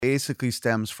basically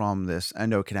stems from this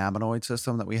endocannabinoid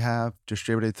system that we have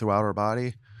distributed throughout our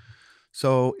body.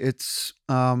 So it's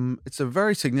a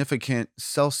very significant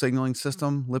cell signaling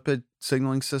system, lipid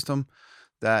signaling system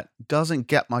that doesn't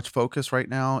get much focus right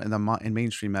now in in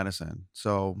mainstream medicine.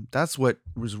 So that's what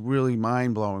was really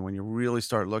mind blowing when you really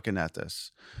start looking at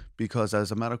this, because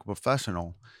as a medical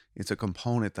professional, it's a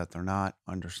component that they're not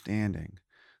understanding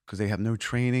because they have no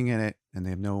training in it and they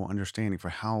have no understanding for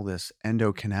how this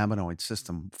endocannabinoid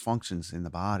system functions in the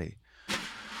body.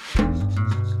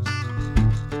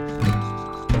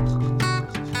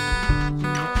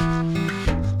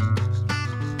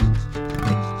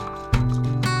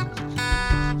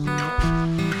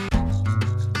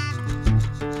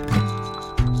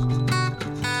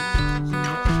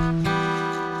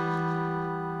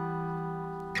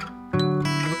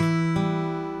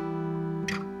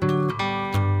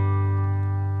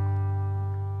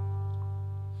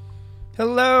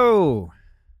 Hello.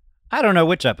 I don't know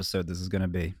which episode this is going to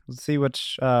be. Let's see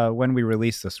when we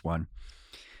release this one.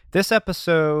 This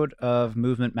episode of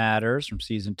Movement Matters from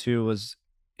season 2 was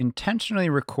intentionally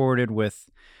recorded with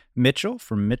Mitchell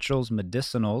from Mitchell's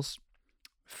Medicinals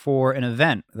for an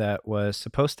event that was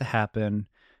supposed to happen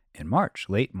in March,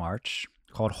 late March,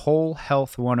 called Whole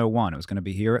Health 101. It was going to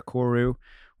be here at Koru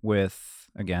with,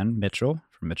 again, Mitchell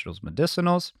from Mitchell's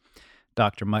Medicinals,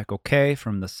 Dr. Michael Kay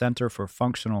from the Center for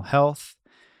Functional Health,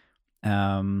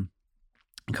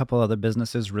 a couple other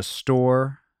businesses,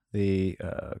 Restore, the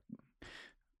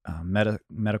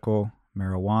medical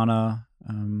marijuana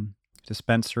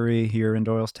dispensary here in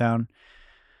Doylestown,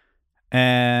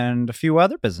 and a few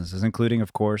other businesses, including,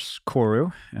 of course,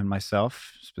 Koru and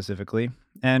myself specifically.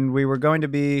 And we were going to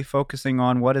be focusing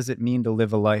on what does it mean to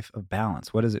live a life of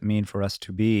balance? What does it mean for us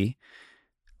to be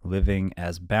living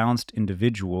as balanced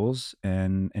individuals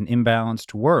in an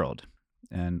imbalanced world?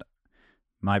 And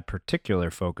my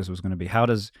particular focus was going to be how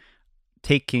does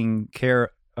taking care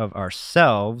of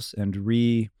ourselves and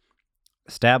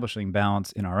re-establishing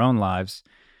balance in our own lives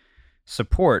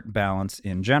support balance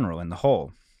in general, in the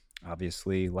whole.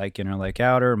 Obviously, like inner, like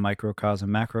outer,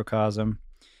 microcosm, macrocosm.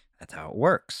 That's how it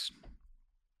works.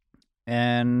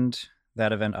 And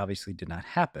that event obviously did not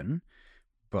happen,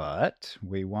 but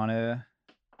we're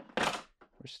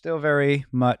still very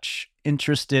much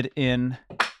interested in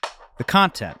the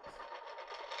content.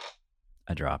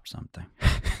 I dropped something.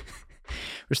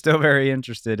 We're still very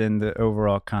interested in the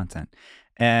overall content.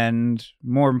 And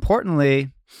more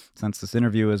importantly, since this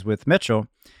interview is with Mitchell,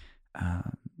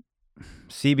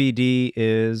 CBD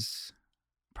is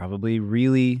probably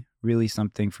really, really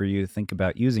something for you to think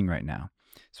about using right now,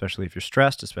 especially if you're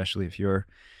stressed, especially if you're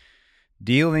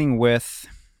dealing with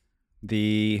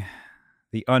the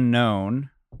unknown,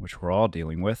 which we're all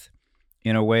dealing with,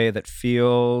 in a way that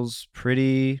feels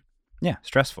pretty,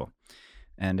 stressful.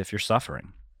 And if you're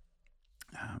suffering,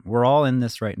 we're all in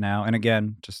this right now. And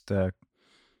again, I'm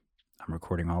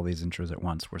recording all these intros at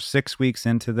once. We're 6 weeks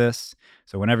into this.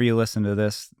 So whenever you listen to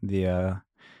this,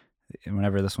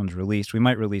 whenever this one's released, we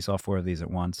might release all 4 of these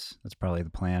at once. That's probably the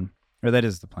plan, or that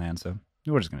is the plan. So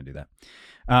we're just going to do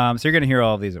that. So you're going to hear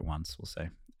all of these at once, we'll say.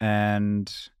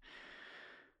 And,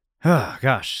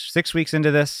 6 weeks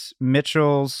into this,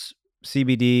 Mitchell's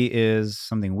CBD is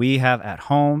something we have at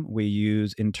home. We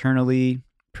use internally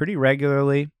pretty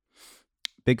regularly.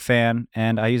 Big fan.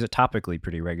 And I use it topically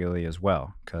pretty regularly as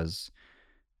well, because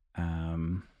I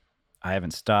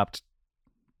haven't stopped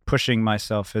pushing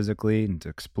myself physically and to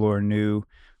explore new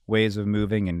ways of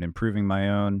moving and improving my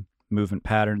own movement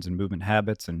patterns and movement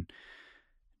habits, and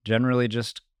generally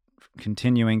just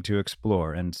continuing to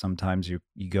explore. And sometimes you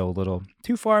go a little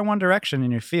too far in one direction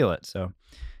and you feel it. So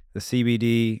the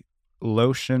CBD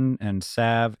lotion and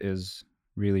salve is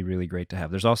really, really great to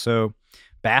have. There's also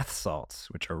bath salts,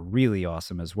 which are really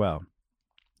awesome as well.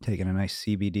 Taking a nice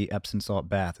CBD Epsom salt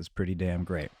bath is pretty damn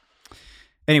great.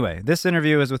 Anyway, this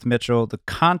interview is with Mitchell. The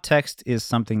context is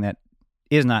something that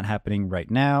is not happening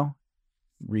right now,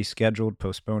 rescheduled,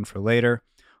 postponed for later.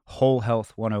 Whole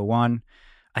Health 101.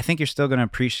 I think you're still going to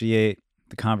appreciate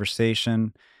the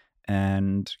conversation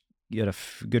and get a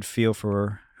good feel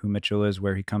for who Mitchell is,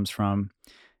 where he comes from.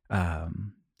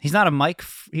 He's not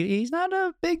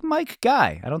a big mic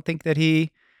guy. I don't think that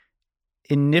he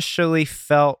initially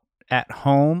felt at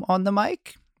home on the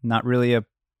mic. Not really a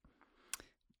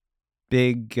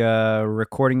big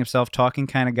recording himself talking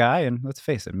kind of guy. And let's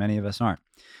face it, many of us aren't.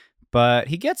 But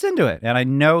he gets into it. And I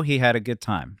know he had a good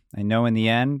time. I know in the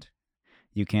end,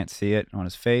 you can't see it on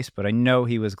his face, but I know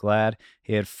he was glad.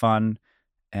 He had fun.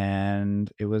 And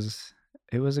it was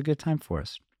a good time for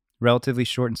us. Relatively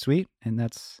short and sweet. And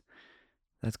that's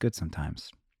good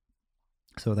sometimes.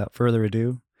 So without further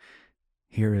ado,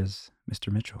 here is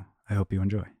Mr. Mitchell. I hope you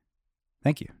enjoy.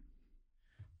 Thank you.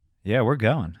 Yeah, we're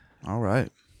going. All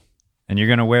right. And you're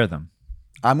going to wear them.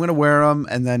 I'm going to wear them,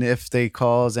 and then if they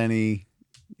cause any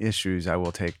issues, I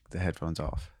will take the headphones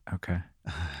off. Okay.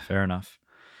 Fair enough.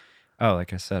 Oh,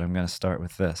 like I said, I'm going to start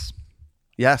with this.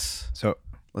 Yes. So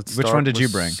Let's which start one did you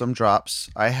with bring? Some drops.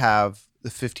 I have the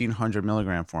 1,500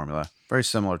 milligram formula, very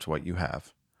similar to what you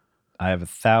have. I have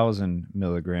 1,000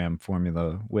 milligram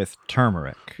formula with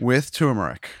turmeric. With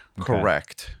turmeric, Okay.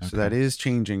 correct. So Okay. that is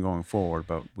changing going forward,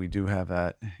 but we do have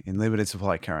that in limited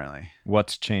supply currently.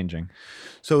 What's changing?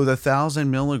 So the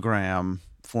 1,000 milligram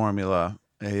formula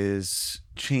is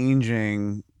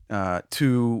changing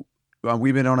to.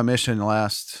 We've been on a mission the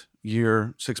last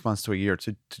year, 6 months to a year,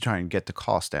 to try and get the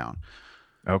cost down.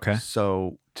 Okay.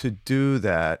 So to do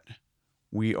that,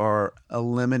 we are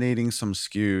eliminating some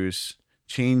SKUs,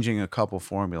 changing a couple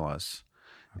formulas,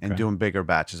 and Okay. doing bigger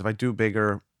batches. If I do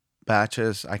bigger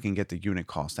batches, I can get the unit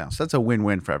cost down. So that's a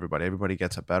win-win for everybody. Everybody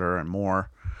gets a better and more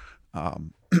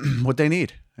what they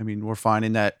need. I mean, we're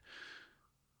finding that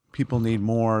people need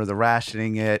more. They're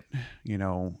rationing it,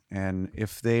 and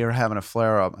if they are having a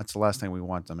flare-up, that's the last thing we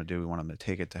want them to do. We want them to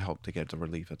take it to help to get the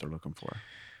relief that they're looking for.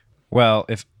 Well,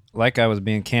 if like I was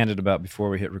being candid about before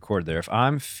we hit record there, if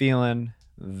I'm feeling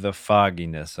the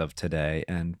fogginess of today,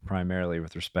 and primarily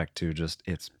with respect to just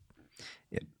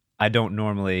I don't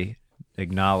normally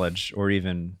acknowledge or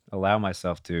even allow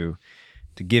myself to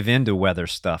give into weather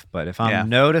stuff, but if I'm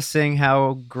noticing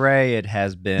how gray it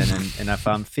has been, and if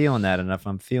I'm feeling that, and if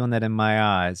I'm feeling that in my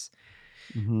eyes,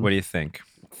 what do you think?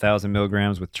 1,000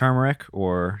 milligrams with turmeric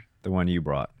or the one you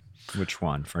brought? Which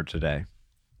one for today?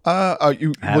 We'll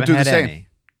do the same.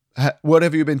 Any. What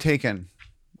have you been taking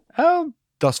Oh,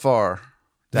 thus far?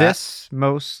 this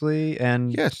mostly,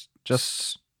 and Yes,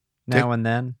 just now and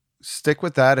then. stick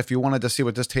with that. If you wanted to see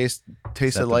what this Is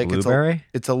tasted that the like, blueberry?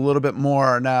 it's a little bit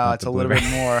more. No, Not it's the a little bit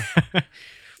more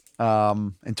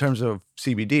in terms of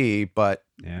CBD, but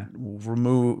Yeah.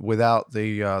 remove without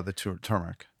the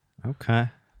turmeric. Okay.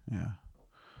 Yeah.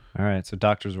 All right. So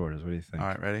doctor's orders. What do you think? All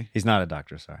right, ready? He's not a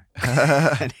doctor. Sorry.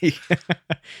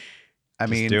 I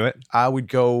mean, do it. I would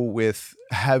go with: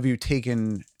 have you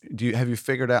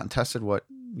figured out and tested what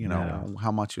No.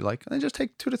 how much you like? And then just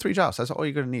take 2 to 3 drops. That's all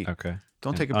you're gonna need. Okay.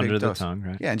 Don't And take a under big the dose. tongue,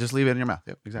 right? Yeah, and just leave it in your mouth.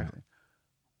 Yep, exactly.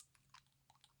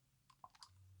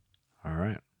 All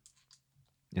right.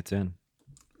 It's in.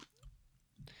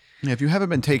 Yeah, if you haven't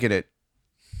been taking it,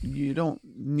 you don't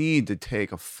need to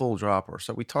take a full dropper.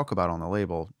 So we talk about on the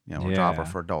label, a dropper Yeah.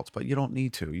 for adults, but you don't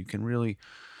need to. You can really,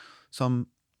 some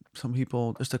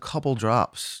people, just a couple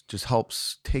drops just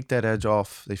helps take that edge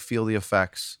off. They feel the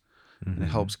effects, and it Mhm.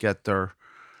 helps get their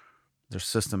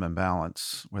system in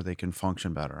balance where they can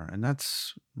function better. And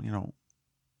that's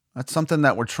something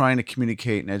that we're trying to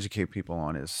communicate and educate people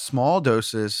on. Is small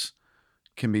doses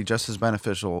can be just as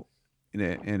beneficial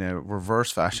in a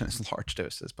reverse fashion as large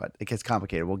doses, but it gets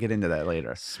complicated. We'll get into that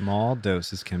later. Small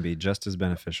doses can be just as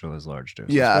beneficial as large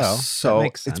doses. Yes, Well, so that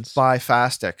makes sense. it's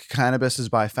biphastic. Cannabis is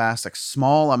biphastic.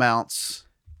 Small amounts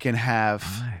can have.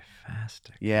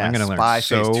 Biphastic. Yes, I'm going to learn biphase,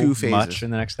 so 2 phases. much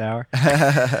in the next hour.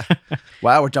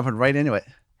 Wow, we're jumping right into it.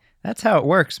 That's how it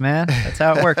works, man. That's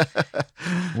how it works.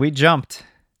 We jumped.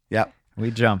 Yep.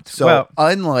 We jumped. So well,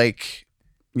 unlike,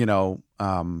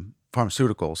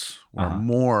 pharmaceuticals, where Uh-huh.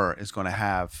 more is going to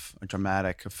have a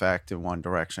dramatic effect in one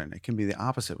direction, it can be the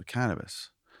opposite with cannabis.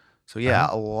 So yeah,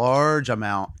 Uh-huh. a large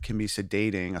amount can be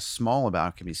sedating, a small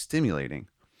amount can be stimulating,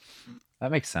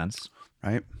 that makes sense.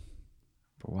 right?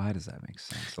 But why does that make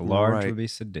sense? A large Right. would be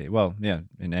sedate. Well, yeah,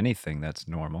 in anything that's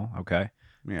normal. Okay.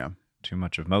 Yeah. Too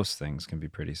much of most things can be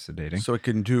pretty sedating. So it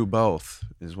can do both,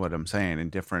 is what I'm saying, in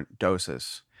different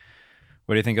doses.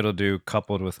 What do you think it'll do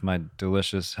coupled with my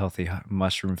delicious, healthy,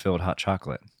 mushroom-filled hot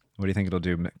chocolate? What do you think it'll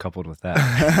do coupled with that?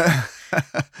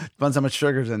 Depends how much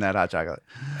sugar's in that hot chocolate.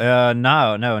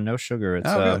 No sugar. It's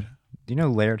good. do you know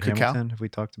Laird Cacao? Hamilton? Have we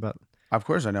talked about? Of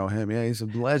course I know him. Yeah, he's a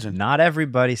legend. Not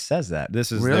everybody says that.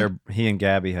 This is Really? he and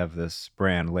Gabby have this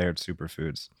brand, Laird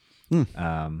Superfoods.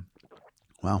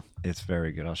 Wow. It's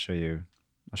very good. I'll show you.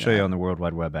 I'll show you on the World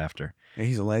Wide Web after. Yeah,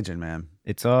 he's a legend, man.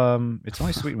 It's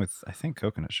only sweetened with I think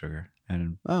coconut sugar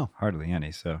and Oh, hardly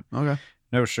any, so okay.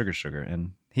 no sugar.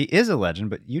 And he is a legend,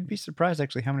 but you'd be surprised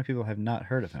actually how many people have not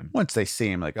heard of him. Once they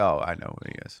see him, like, oh, I know who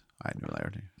he is. I knew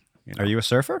Larry. Are you a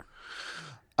surfer?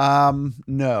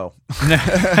 No.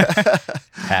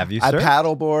 Have you I surfed?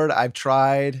 paddleboard. I've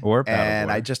tried, Or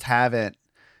and I paddleboard. just haven't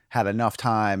had enough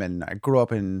time. And I grew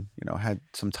up in, had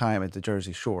some time at the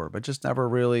Jersey Shore, but just never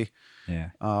really Yeah.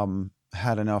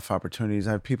 had enough opportunities.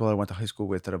 I have people I went to high school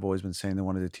with that have always been saying they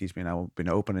wanted to teach me, and I've been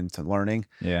open into learning.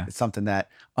 Yeah. It's something that,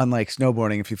 unlike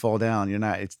snowboarding, if you fall down,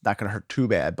 it's not going to hurt too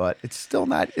bad, but it's still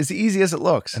not as easy as it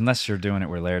looks. Unless you're doing it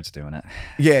where Laird's doing it.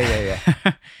 Yeah.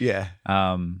 Yeah.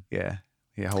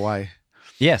 Yeah. Hawaii.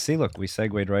 Yeah. See, look, we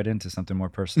segued right into something more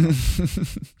personal.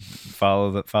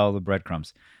 Follow the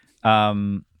breadcrumbs.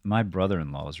 My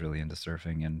brother-in-law was really into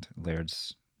surfing, and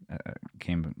Laird's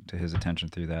came to his attention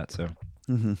through that. So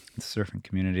the surfing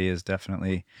community is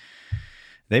definitely,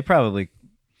 they probably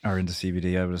are into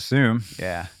CBD, I would assume.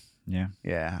 Yeah.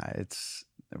 It's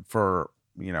for,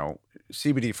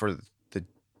 CBD for the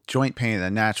joint pain, the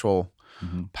natural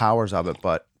powers of it.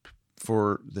 But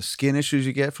for the skin issues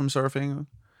you get from surfing,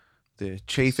 the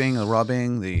chafing, the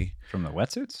rubbing, from the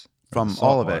wetsuits, from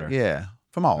all of it. Yeah.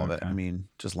 From all of it. I mean,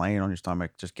 just laying on your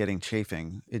stomach, just getting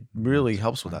chafing, it really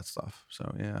helps with that stuff.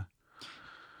 So, yeah.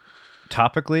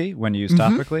 Topically, when you use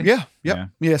topically? Yeah,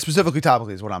 specifically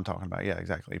topically is what I'm talking about. Yeah,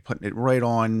 exactly. Putting it right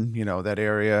on, that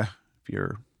area. If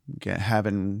you're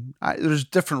there's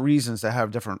different reasons to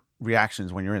have different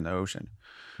reactions when you're in the ocean.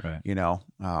 Right.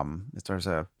 If there's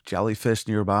a jellyfish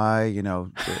nearby,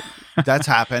 that's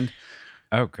happened.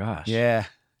 Oh, gosh. Yeah.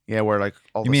 Yeah, where like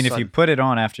all You mean if you put it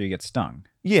on after you get stung?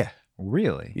 Yeah.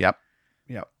 Really? Yep.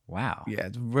 Wow. Yeah,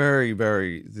 it's very,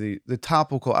 very the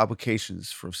topical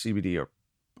applications for CBD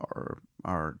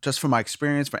are just from my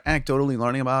experience, for anecdotally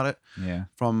learning about it,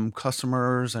 from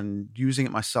customers and using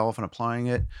it myself and applying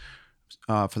it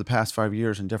for the past 5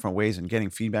 years in different ways and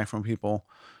getting feedback from people.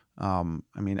 I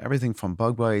mean, everything from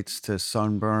bug bites to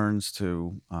sunburns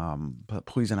to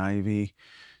poison ivy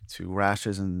to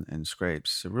rashes and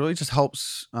scrapes. It really just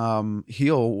helps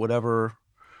heal whatever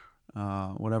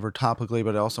topically,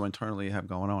 but also internally you have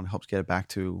going on. It helps get it back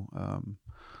to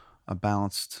a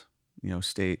balanced,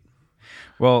 state.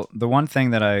 Well, the one thing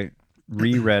that I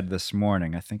reread this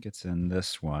morning, I think it's in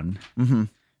this one.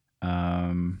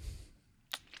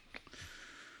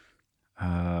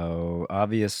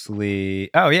 Obviously.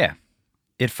 Oh, yeah.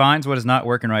 It finds what is not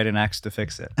working right and acts to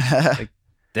fix it. Like,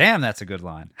 damn, that's a good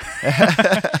line.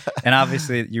 And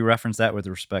obviously, you reference that with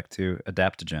respect to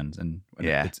adaptogens and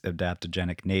its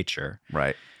adaptogenic nature.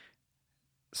 Right.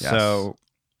 So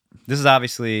this is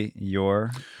obviously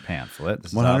your pamphlet.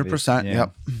 This is 100%.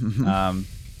 Yep.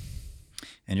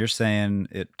 And you're saying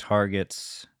it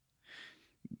targets.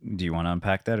 Do you want to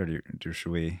unpack that, or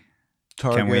should we?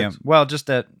 Target. Can we? Well, just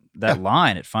that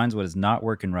line. It finds what is not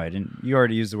working right, and you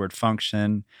already used the word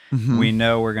function. We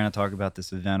know we're going to talk about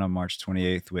this event on March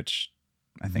 28th, which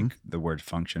I think the word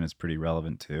function is pretty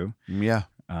relevant to. Yeah.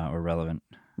 Or relevant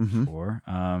for.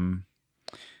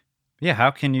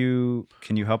 How can you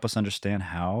help us understand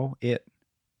how it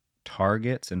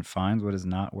targets and finds what is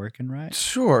not working right?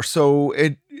 Sure. So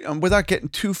it without getting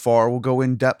too far, we'll go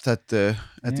in depth at the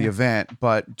event,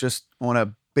 but just on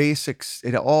a basics,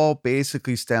 it all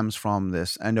basically stems from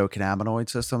this endocannabinoid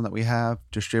system that we have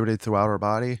distributed throughout our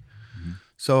body.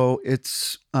 So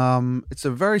it's a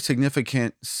very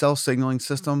significant cell signaling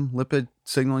system, lipid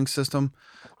signaling system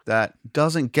that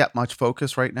doesn't get much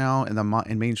focus right now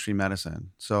in mainstream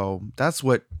medicine. So that's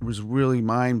what was really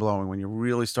mind-blowing when you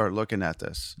really start looking at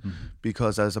this,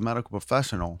 because as a medical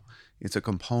professional, it's a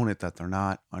component that they're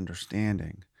not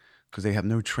understanding because they have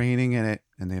no training in it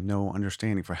and they have no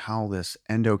understanding for how this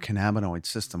endocannabinoid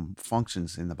system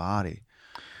functions in the body.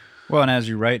 Well, and as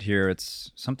you write here,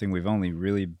 it's something we've only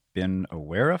really been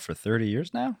aware of for 30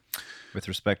 years now with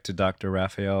respect to Dr.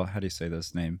 Raphael, how do you say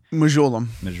this name?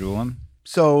 Mechoulam.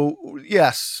 So,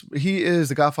 yes, he is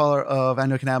the godfather of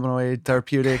endocannabinoid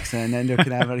therapeutics and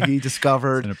endocannabinoid. He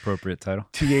discovered It's an appropriate title.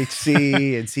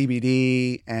 THC and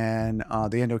CBD and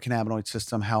the endocannabinoid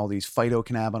system, how these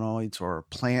phytocannabinoids or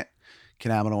plant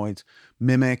cannabinoids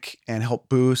mimic and help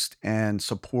boost and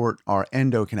support our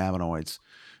endocannabinoids,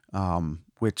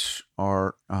 which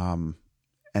are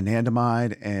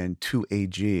anandamide and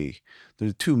 2-AG. They're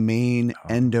the two main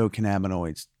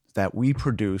endocannabinoids that we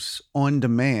produce on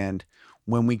demand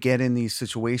when we get in these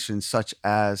situations such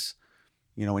as,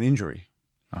 an injury.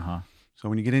 So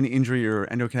when you get an injury, your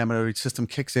endocannabinoid system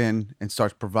kicks in and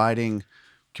starts providing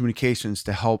communications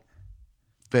to help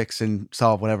fix and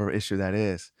solve whatever issue that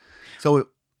is. So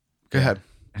go ahead.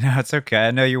 No, it's okay.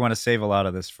 I know you want to save a lot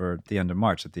of this for the end of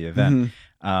March at the event.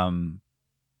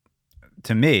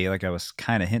 To me, like I was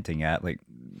kind of hinting at, like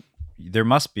there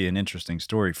must be an interesting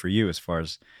story for you as far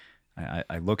as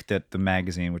I looked at the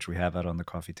magazine, which we have out on the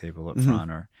coffee table up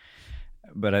front,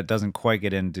 but it doesn't quite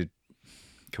get into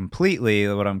completely.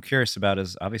 What I'm curious about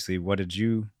is obviously what did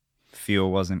you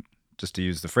feel wasn't, just to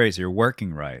use the phrase, you're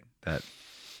working right, that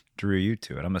drew you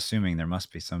to it? I'm assuming there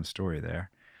must be some story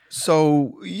there.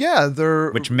 So yeah,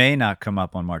 they're which may not come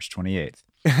up on March 28th.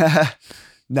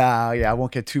 Nah, yeah, I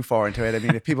won't get too far into it. I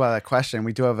mean, if people have that question,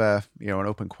 we do have an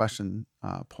open question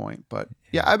point. But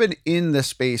yeah, I've been in this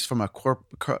space from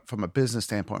a business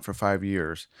standpoint for 5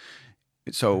 years.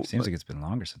 So It seems like it's been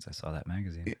longer since I saw that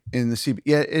magazine. in the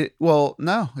CB,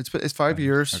 no, it's 5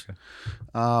 years.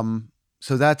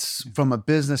 So that's from a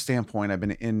business standpoint. I've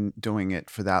been in doing it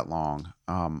for that long.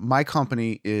 My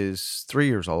company is 3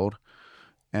 years old,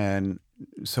 and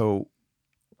so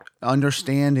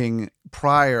understanding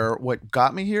prior what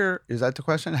got me here, is that the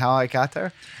question, how I got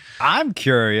there? I'm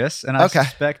curious, and I Okay.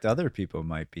 suspect other people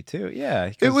might be too.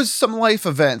 Yeah, It was some life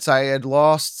events. I had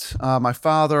lost my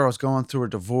father. I was going through a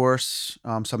divorce,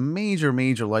 some major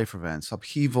life events,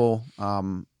 upheaval,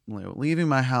 leaving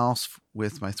my house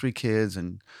with my 3 kids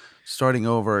and starting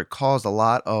over. It caused a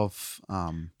lot of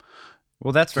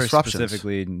well, that's very disruptions.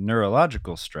 specifically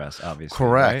neurological stress, obviously.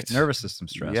 Correct. Right? Nervous system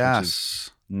stress. Yes. Which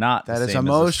is not That the is same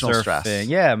emotional as the stress. surfing.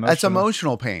 Yeah, That's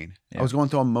emotional pain. Yeah. I was going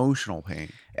through emotional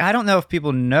pain. I don't know if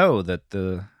people know that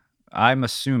I'm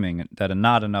assuming that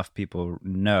not enough people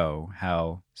know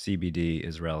how CBD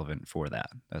is relevant for that.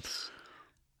 That's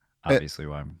obviously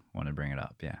why I want to bring it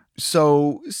up. Yeah.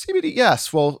 So CBD,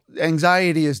 yes. Well,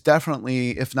 anxiety is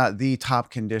definitely, if not the top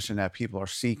condition that people are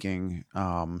seeking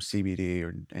CBD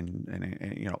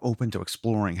and open to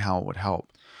exploring how it would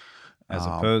help. As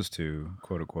opposed to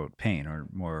quote unquote pain or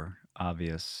more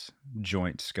obvious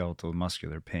joint, skeletal,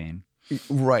 muscular pain.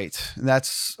 Right. And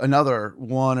that's another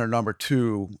one, or number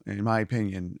 2, in my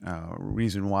opinion,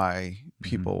 reason why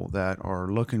people that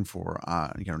are looking for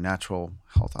natural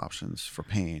health options for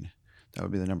pain, that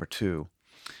would be the number 2.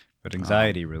 But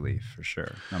anxiety relief for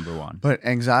sure, number 1. But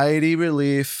anxiety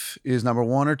relief is number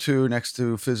 1 or 2 next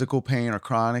to physical pain or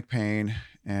chronic pain.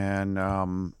 And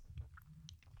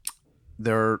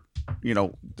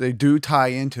they do tie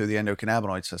into the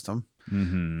endocannabinoid system.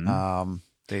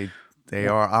 They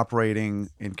are operating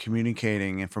and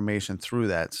communicating information through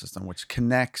that system, which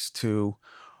connects to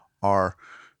our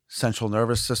central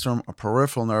nervous system, our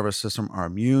peripheral nervous system, our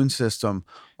immune system,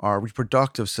 our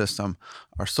reproductive system,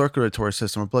 our circulatory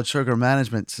system, our blood sugar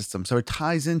management system. So it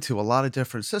ties into a lot of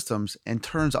different systems and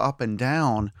turns up and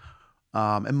down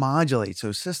and modulates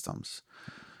those systems.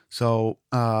 So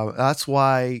that's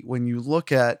why when you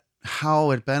look at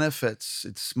how it benefits,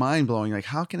 it's mind-blowing. Like,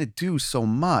 how can it do so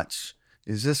much?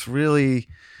 Is this really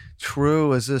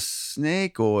true? Is this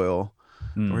snake oil?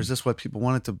 Or is this what people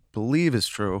wanted to believe is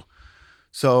true?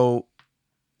 So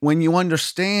when you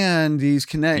understand these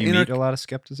Do you meet a lot of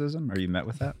skepticism? Are you met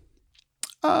with that?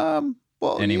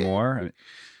 Well, anymore?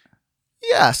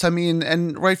 Yes. I mean,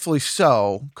 and rightfully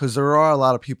so, because there are a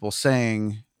lot of people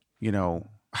saying,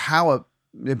 how it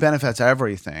benefits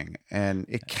everything, and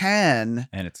it can,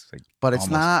 and it's like, but it's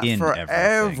not for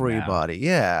everybody. Now.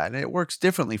 Yeah, and it works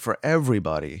differently for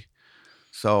everybody.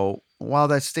 So while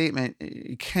that statement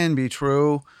can be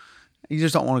true, you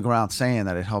just don't want to go around saying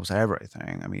that it helps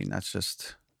everything. I mean, it's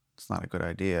not a good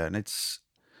idea, and it's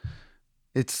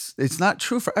not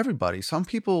true for everybody. Some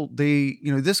people,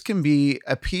 this can be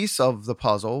a piece of the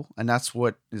puzzle, and that's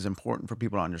what is important for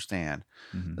people to understand.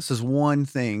 This is one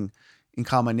thing in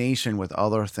combination with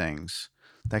other things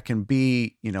that can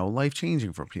be,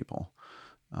 life-changing for people.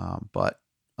 But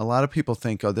a lot of people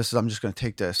think, I'm just going to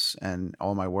take this and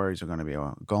all my worries are going to be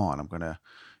gone. I'm going to,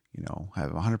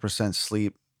 have 100%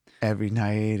 sleep every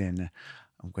night, and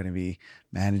I'm going to be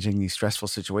managing these stressful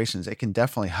situations. It can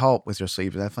definitely help with your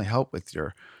sleep, definitely help with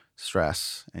your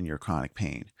stress and your chronic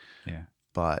pain. Yeah.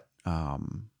 But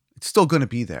it's still going to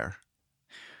be there.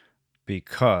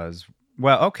 Because,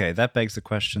 well, okay, that begs the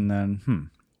question then,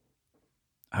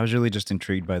 I was really just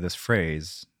intrigued by this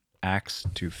phrase, acts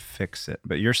to fix it.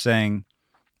 But you're saying,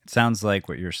 it sounds like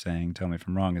what you're saying, tell me if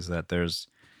I'm wrong, is that is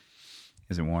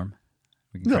it warm?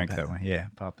 We can crank that one. Yeah,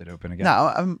 pop it open again.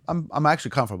 No, I'm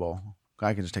actually comfortable.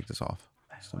 I can just take this off.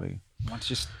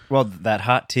 That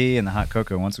hot tea and the hot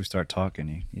cocoa, once we start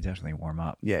talking, you definitely warm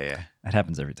up. Yeah. That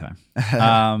happens every time.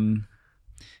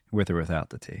 With or without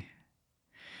the tea.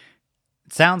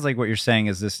 It sounds like what you're saying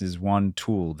is this is one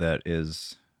tool that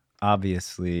is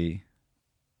obviously,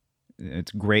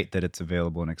 it's great that it's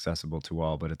available and accessible to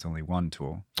all, but it's only one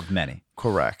tool of many.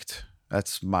 Correct.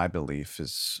 That's my belief.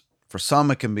 Is for some,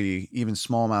 it can be, even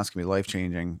small amounts can be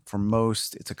life-changing. For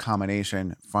most, it's a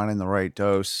combination, finding the right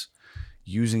dose,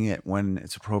 using it when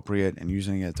it's appropriate, and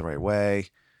using it the right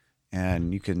way.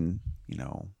 And you can,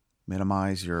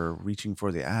 minimize your reaching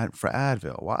for for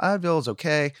Advil. While Advil is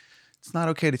okay, it's not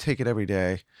okay to take it every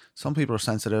day. Some people are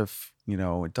sensitive.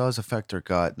 It does affect their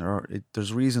gut. And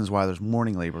there's reasons why there's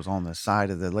warning labels on the side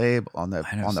of the label, on the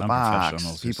I know some box.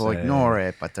 professionals who People say- ignore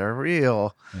it, but they're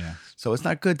real. Yeah. So it's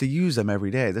not good to use them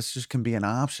every day. This just can be an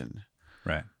option.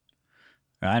 Right.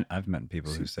 I've met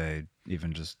people who say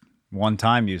even just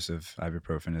one-time use of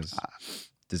ibuprofen is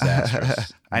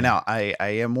disastrous. I know. I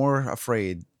am more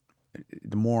afraid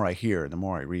the more I hear, the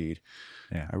more I read.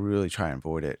 Yeah. I really try and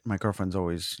avoid it. My girlfriend's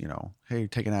always, hey,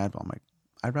 take an Advil. I'm like,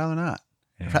 I'd rather not.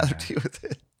 I'd Yeah. rather deal with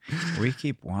it. We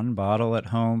keep one bottle at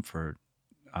home for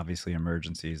obviously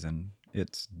emergencies, and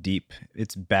it's deep.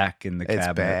 It's back in the It's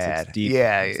cabinets. bad. It's deep.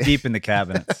 Yeah. It's deep in the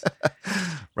cabinets.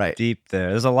 Right. Deep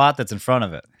there. There's a lot that's in front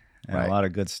of it, and Right. a lot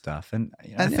of good stuff. And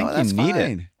I And, think that's you need it.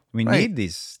 fine. We Right. need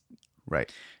these. Right.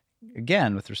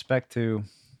 Again, with respect to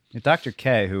Dr.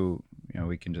 K, who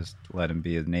we can just let him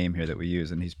be a name here that we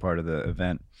use, and he's part of the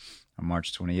event on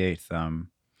March 28th.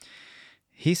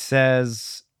 He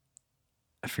says,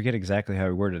 I forget exactly how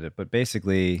he worded it, but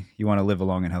basically, you want to live a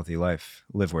long and healthy life,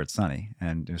 live where it's sunny.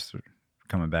 And just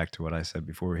coming back to what I said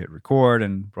before we hit record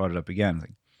and brought it up again,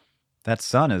 like that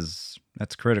sun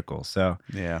that's critical. So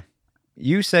Yeah.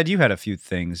 you said you had a few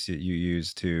things that you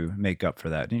use to make up for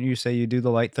that. Didn't you say you do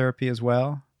the light therapy as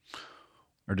well?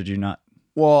 Or did you not?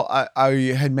 Well, I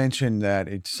had mentioned that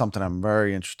it's something I'm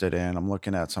very interested in. I'm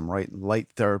looking at some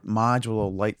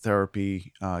modular light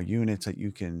therapy units that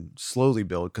you can slowly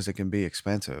build because it can be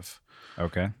expensive.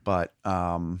 Okay. But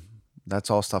that's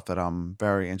all stuff that I'm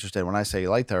very interested in. When I say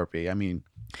light therapy, I mean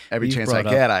every You chance I brought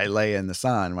up- get, I lay in the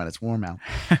sun when it's warm out.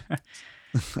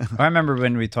 I remember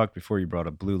when we talked before, you brought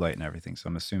up blue light and everything. So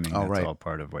I'm assuming Oh, that's right. all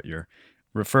part of what you're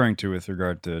referring to with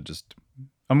regard to just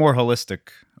a more holistic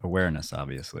awareness,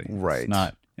 obviously. Right. It's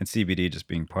not, and CBD just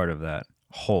being part of that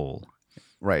whole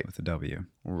Right. with a W.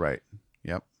 Right.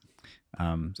 Yep.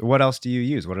 So what else do you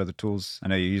use? What other tools? I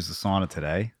know you use the sauna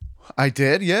today. I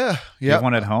did. Yeah. You have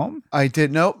one at home? I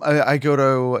did. Nope. I go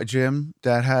to a gym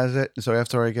that has it. So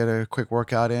after I get a quick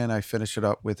workout in, I finish it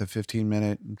up with a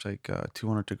 15-minute, it's like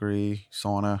 200-degree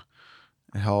sauna.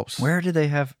 It helps. Where do they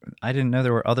have? I didn't know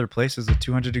there were other places with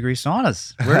 200-degree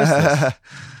saunas. Where is this?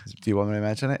 Do you want me to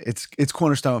mention it? It's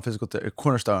Cornerstone Physical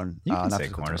Cornerstone. You can not say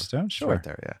Physical Cornerstone, Therapy. It's sure. right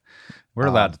there. Yeah. We're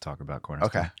allowed to talk about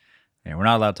Cornerstone. Okay. Yeah, we're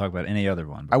not allowed to talk about any other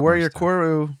one. but I wear your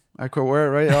Cornerstone. Koru. I could wear it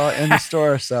right in the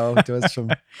store. So doing some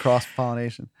cross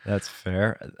pollination. That's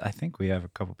fair. I think we have a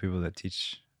couple people that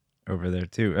teach over there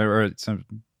too, or some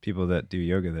people that do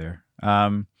yoga there.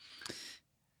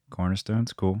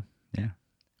 Cornerstone's cool. Yeah.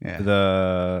 Yeah.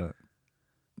 The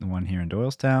one here in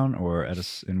Doylestown or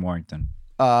in Warrington.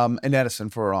 In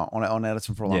Edison on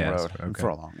Edison for a long Yeah, road. okay. For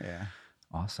a long, yeah.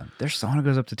 Awesome. Their sauna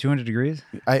goes up to 200 degrees.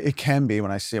 It can be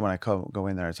when I go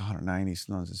in there. It's 190.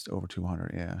 Sometimes it's over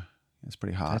 200. Yeah, it's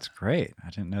pretty hot. That's great. I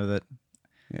didn't know that.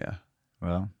 Yeah.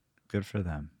 Well, good for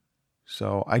them.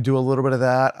 So I do a little bit of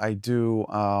that. I do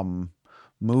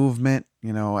movement,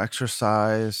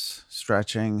 exercise,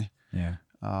 stretching. Yeah.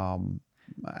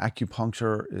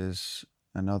 Acupuncture is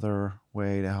another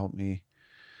way to help me.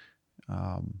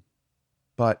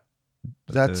 But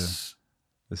that's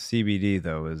the CBD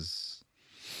though is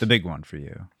the big one for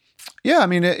you. Yeah, I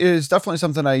mean, it is definitely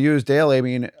something I use daily. I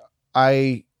mean,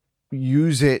 I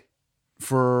use it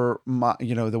for my,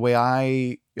 the way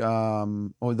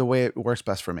or the way it works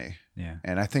best for me. Yeah.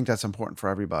 And I think that's important for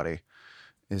everybody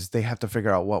is they have to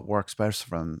figure out what works best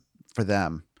for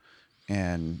them.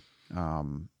 And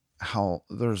how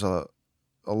there's a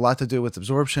lot to do with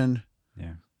absorption.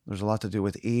 Yeah. There's a lot to do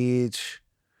with age.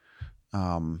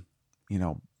 How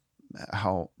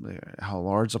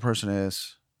large the person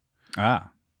is. Ah,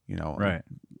 Yeah, right.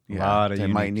 A lot of they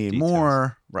might unique need details.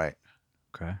 more. Right.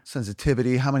 Okay.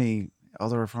 Sensitivity, how many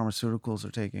other pharmaceuticals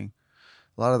they're taking.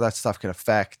 A lot of that stuff can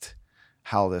affect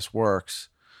how this works.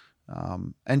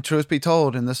 And truth be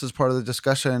told, and this is part of the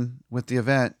discussion with the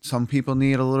event, some people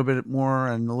need a little bit more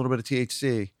and a little bit of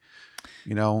THC.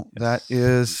 That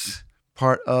is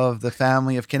part of the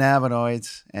family of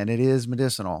cannabinoids, and it is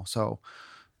medicinal. So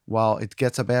while it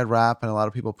gets a bad rap and a lot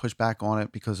of people push back on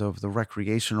it because of the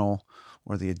recreational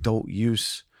or the adult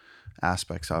use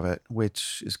aspects of it,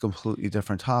 which is a completely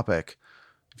different topic,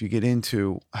 if you get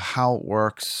into how it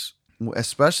works,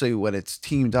 especially when it's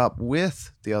teamed up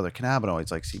with the other cannabinoids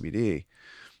like CBD,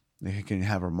 they can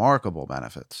have remarkable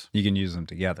benefits. You can use them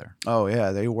together. Oh,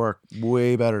 yeah. They work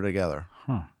way better together.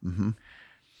 Huh. Mm-hmm.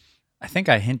 I think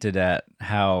I hinted at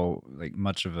how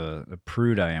much of a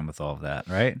prude I am with all of that,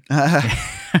 right?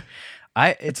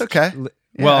 It's okay. Yeah,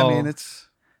 Well, I mean, it's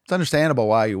understandable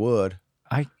why you would.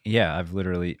 I've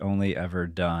literally only ever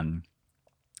done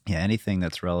anything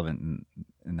that's relevant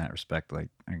in that respect. Like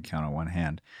I can count on one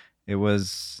hand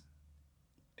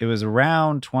It was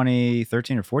around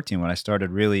 2013 or 14 when I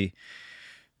started really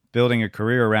building a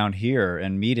career around here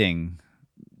and meeting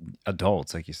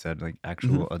adults, like you said, like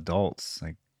actual adults,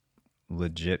 like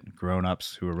legit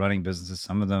grown-ups who are running businesses,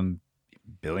 some of them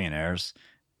billionaires,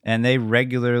 and they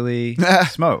regularly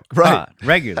smoke Right. pot,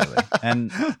 regularly.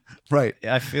 And Right.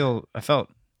 I felt,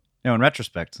 in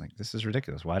retrospect, like, this is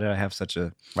ridiculous. Why did I have such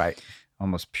a Right.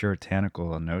 almost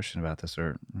puritanical notion about this?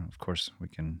 Or, of course, we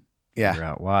can Yeah. figure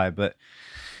out why, but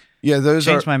Yeah, those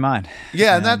changed my mind.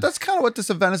 Yeah, and that's kind of what this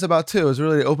event is about too, is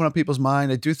really to open up people's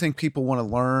mind. I do think people want to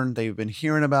learn. They've been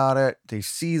hearing about it. They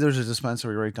see there's a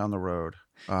dispensary right down the road.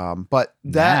 But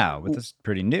that's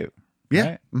pretty new. Yeah.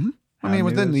 Right? Mm-hmm. I How mean, new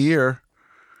within the is- year.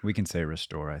 We can say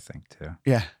restore, I think, too.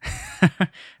 Yeah.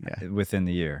 Within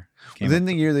the year. Within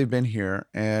the year they've been here,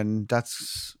 and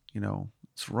that's,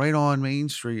 it's right on Main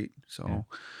Street. So,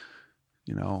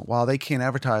 while they can't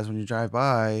advertise when you drive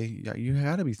by, you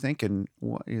got to be thinking,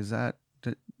 what is that?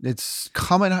 It's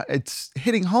coming. It's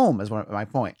hitting home is my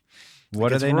point. What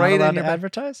Like, are it's they right not in allowed your to back-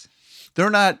 advertise? They're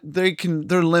not.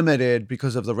 They're limited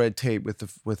because of the red tape with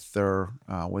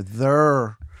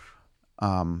their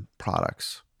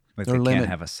products. Like They're they limited can't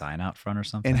have a sign out front or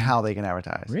something? and how they can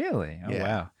advertise. Really? Oh, Yeah.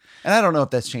 wow. And I don't know if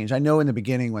that's changed. I know in the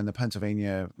beginning when the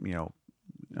Pennsylvania,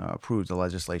 approved the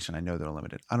legislation, I know they're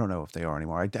limited. I don't know if they are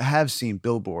anymore. I have seen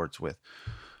billboards with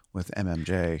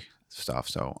MMJ stuff,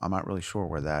 so I'm not really sure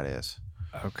where that is.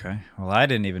 Okay. Well, I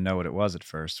didn't even know what it was at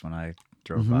first when I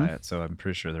drove by it, so I'm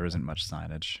pretty sure there isn't much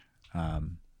signage.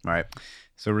 Right.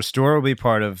 So Restore will be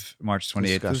part of March 28th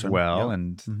as Discussion. well, Yep.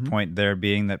 and point there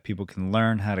being that people can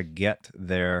learn how to get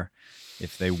their,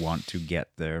 if they want to get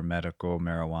their medical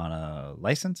marijuana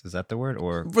license. Is that the word?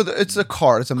 Or It's a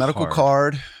card. It's a medical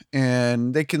card,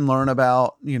 and they can learn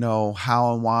about,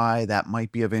 how and why that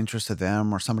might be of interest to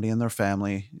them or somebody in their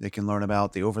family. They can learn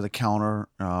about the over-the-counter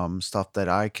stuff that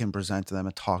I can present to them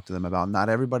and talk to them about. Not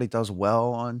everybody does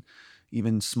well on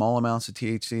even small amounts of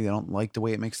THC. They don't like the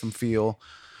way it makes them feel.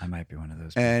 I might be one of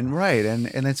those people. And right, and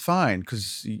it's fine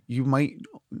because you might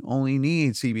only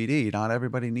need CBD. Not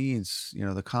everybody needs,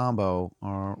 the combo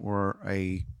or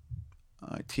a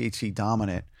THC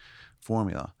dominant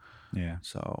formula. Yeah.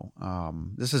 So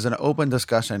this is an open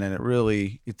discussion, and I'm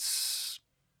really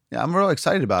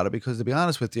excited about it because, to be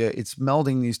honest with you, it's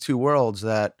melding these two worlds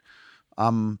that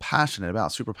I'm passionate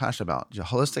about, super passionate about: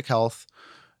 holistic health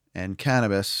and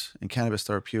cannabis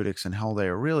therapeutics, and how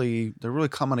they're really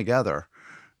coming together.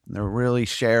 They really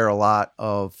share a lot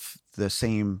of the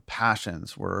same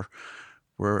passions. We're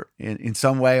in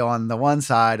some way on the one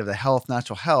side of the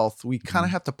natural health. We kind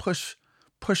of have to push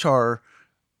our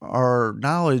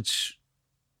knowledge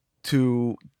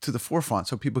to the forefront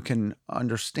so people can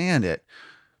understand it,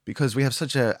 because we have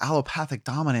such a allopathic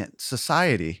dominant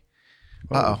society.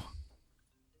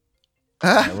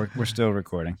 Yeah, we're still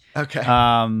recording. Okay.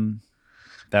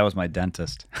 That was my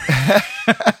dentist.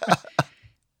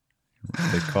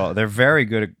 They're very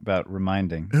good about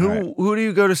reminding. Who do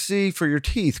you go to see for your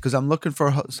teeth? Because I'm looking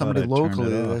for somebody I turned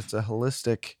locally it off. that's a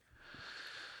holistic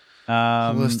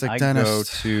I dentist. go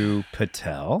to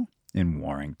Patel in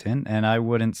Warrington, and I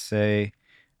wouldn't say,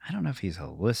 I don't know if he's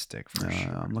holistic for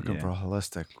sure. I'm looking for a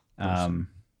holistic.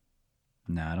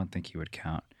 No, I don't think he would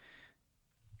count.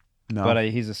 No. But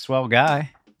he's a swell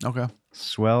guy. Okay.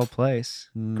 Swell place.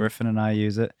 Griffin and I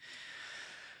use it.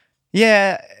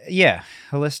 Yeah.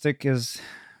 Holistic is.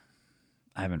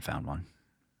 I haven't found one.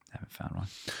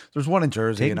 There's one in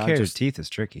Jersey. Taking care of your teeth is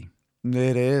tricky.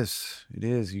 It is.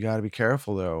 You got to be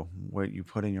careful though. What you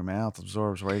put in your mouth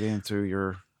absorbs right in through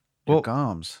your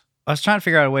gums. I was trying to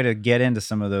figure out a way to get into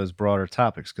some of those broader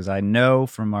topics, because I know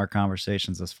from our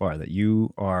conversations thus far that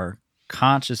you are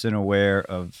conscious and aware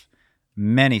of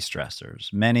many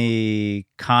stressors, many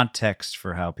contexts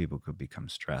for how people could become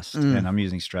stressed. And I'm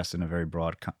using stress in a very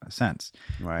broad sense.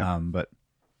 Right. But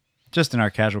just in our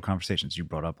casual conversations, you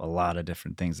brought up a lot of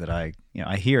different things that I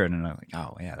hear it and I'm like,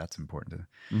 oh yeah, that's important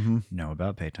to know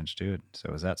about, pay attention to it.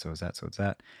 So is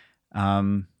that.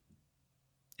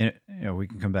 We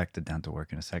can come back to dental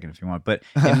work in a second if you want, but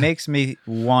it makes me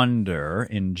wonder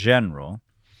in general,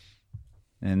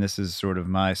 and this is sort of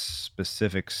my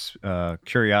specific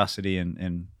curiosity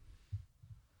and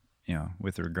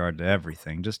with regard to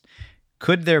everything, just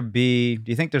could there be, do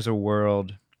you think there's a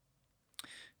world,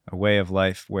 a way of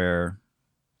life where,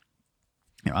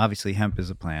 obviously hemp is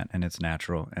a plant and it's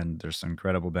natural and there's some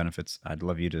incredible benefits. I'd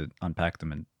love you to unpack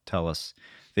them and tell us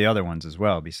the other ones as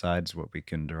well, besides what we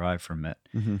can derive from it.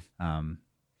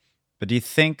 But do you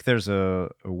think there's a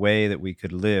way that we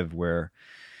could live where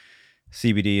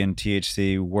CBD and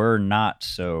THC were not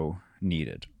so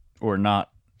needed, or not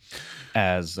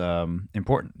as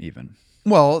important even.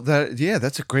 Well,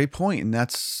 that's a great point, and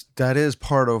that is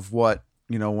part of what,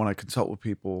 when I consult with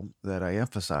people, that I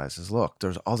emphasize is, look,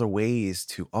 there's other ways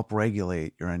to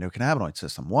upregulate your endocannabinoid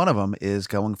system. One of them is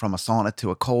going from a sauna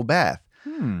to a cold bath.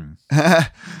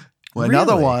 Well,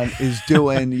 another Really? one is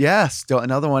doing yes.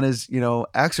 Another one is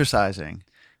exercising.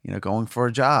 Going for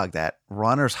a jog. That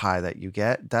runner's high that you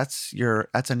get, that's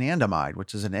anandamide,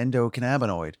 which is an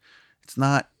endocannabinoid. It's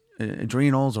not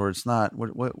adrenals, or it's not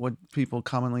what people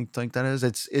commonly think that is.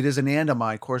 It is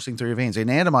anandamide coursing through your veins.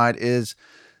 Anandamide is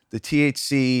the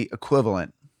THC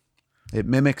equivalent. It's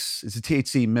a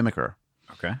THC mimicker.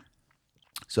 Okay.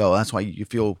 So that's why you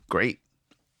feel great.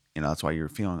 That's why you're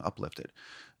feeling uplifted.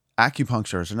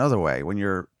 Acupuncture is another way. When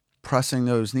you're pressing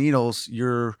those needles,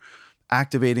 you're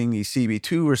activating the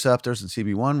CB2 receptors and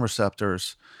CB1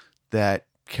 receptors that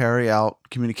carry out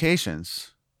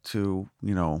communications to,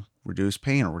 reduce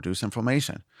pain or reduce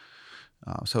inflammation.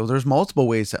 So there's multiple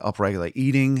ways to upregulate.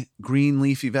 Eating green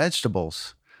leafy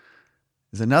vegetables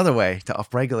is another way to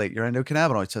upregulate your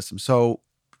endocannabinoid system. So,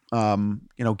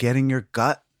 getting your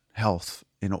gut health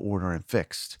in order and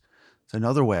fixed. It's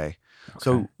another way. Okay.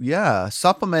 So yeah,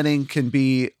 supplementing can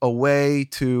be a way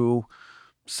to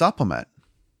supplement.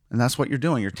 And that's what you're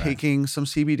doing. You're taking some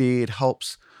CBD. It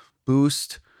helps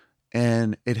boost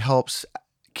and it helps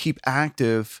keep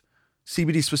active.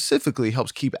 CBD specifically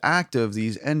helps keep active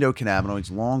these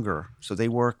endocannabinoids longer. So they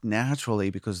work naturally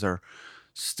because they're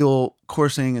still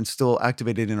coursing and still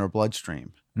activated in our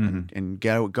bloodstream and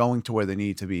going to where they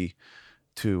need to be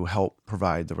to help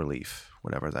provide the relief,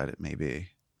 whatever that it may be.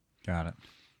 Got it.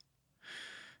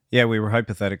 Yeah, we were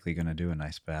hypothetically going to do a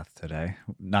nice bath today.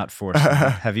 Not forcing it.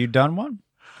 Have you done one?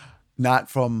 Not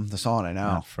from the sauna,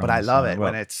 no. But I love it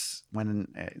when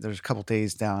there's a couple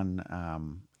days down,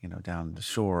 down the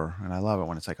shore, and I love it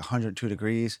when it's like 102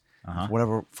 degrees. For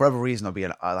whatever reason, there'll be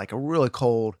like a really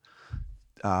cold,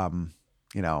 current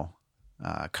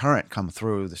come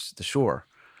through the shore.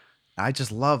 I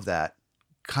just love that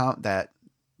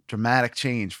dramatic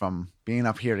change from being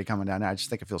up here to coming down there. I just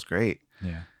think it feels great.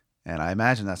 Yeah. And I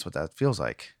imagine that's what that feels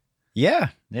like. Yeah.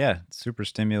 Yeah. Super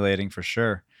stimulating for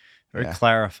sure. Very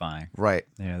clarifying. Right.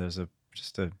 Yeah. There's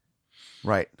just a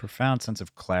right profound sense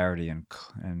of clarity and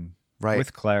right.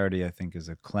 With clarity, I think, is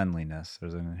a cleanliness.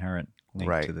 There's an inherent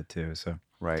link to the two. So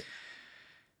right.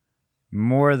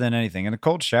 More than anything, and a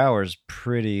cold shower is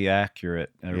pretty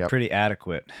accurate or pretty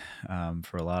adequate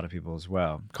for a lot of people as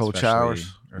well. Cold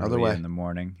showers, another way in the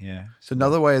morning. Yeah, it's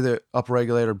another way that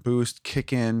upregulate or boost,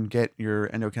 kick in, get your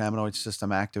endocannabinoid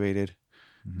system activated.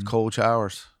 Cold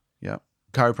showers. Yep.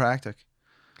 Chiropractic.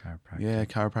 Yeah,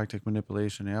 chiropractic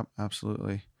manipulation. Yep,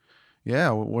 absolutely.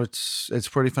 Yeah, it's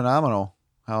pretty phenomenal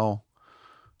how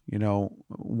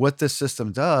what this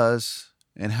system does.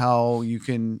 And how you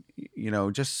can,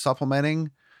 just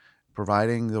supplementing,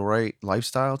 providing the right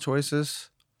lifestyle choices,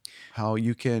 how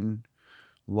you can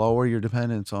lower your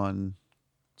dependence on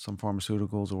some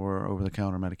pharmaceuticals or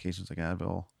over-the-counter medications like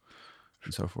Advil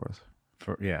and so forth.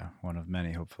 One of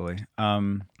many, hopefully.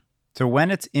 So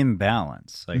when it's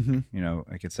imbalanced, like,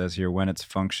 like it says here, when it's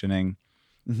functioning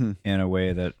in a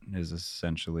way that is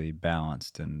essentially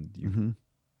balanced and you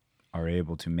are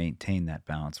able to maintain that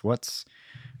balance, what's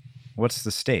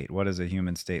the state? What is a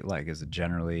human state like? Is it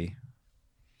generally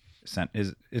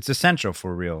it's essential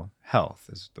for real health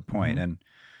is the point. And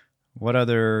what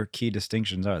other key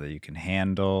distinctions are there? You can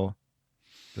handle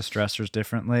the stressors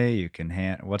differently. You can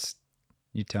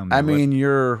you tell me. I mean,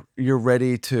 you're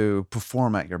ready to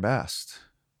perform at your best.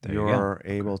 You're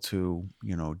able to,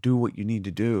 do what you need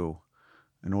to do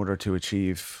in order to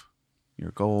achieve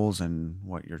your goals and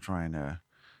what you're trying to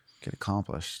get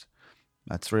accomplished.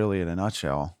 That's really in a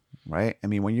nutshell. Right. I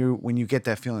mean, when you get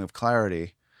that feeling of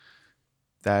clarity,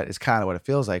 that is kind of what it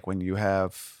feels like when you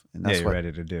have, and that's you're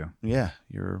ready to do. Yeah.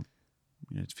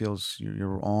 It feels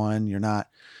you're on, you're not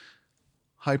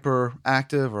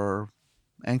hyperactive or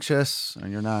anxious,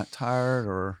 and you're not tired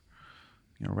or,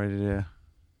 ready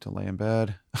to lay in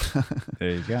bed.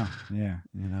 There you go. Yeah.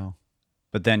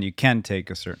 But then you can take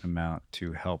a certain amount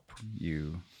to help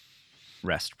you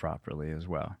rest properly as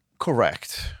well.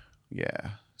 Correct.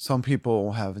 Yeah. Some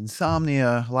people have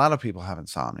insomnia. A lot of people have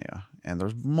insomnia, and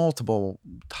there's multiple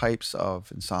types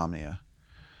of insomnia.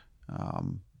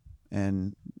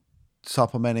 And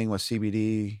supplementing with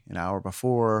CBD an hour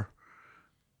before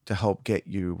to help get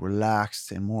you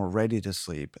relaxed and more ready to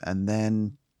sleep, and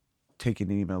then taking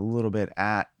it even a little bit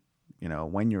at,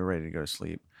 when you're ready to go to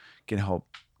sleep, can help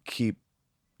keep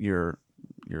your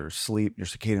sleep, your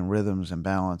circadian rhythms in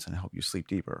balance and help you sleep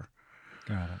deeper.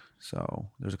 Got it. So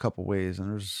there's a couple ways,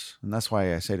 and that's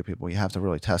why I say to people, you have to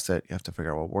really test it. You have to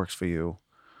figure out what works for you.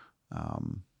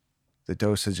 The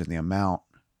dosage and the amount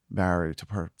vary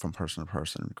from person to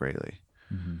person greatly.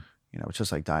 Mm-hmm. It's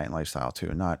just like diet and lifestyle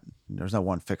too. There's no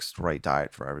one fixed right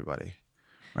diet for everybody,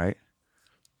 right?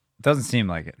 Doesn't seem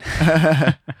like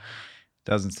it.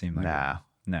 Doesn't seem like Nah. it.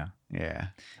 No. Yeah.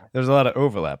 There's a lot of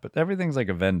overlap, but everything's like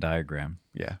a Venn diagram.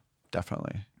 Yeah,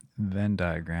 definitely. Venn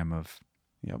diagram of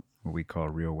Yep. what we call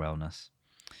real wellness.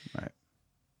 Right.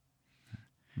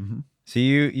 Mm-hmm. So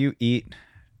you eat,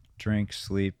 drink,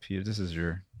 sleep. This is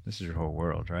your whole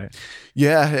world, right?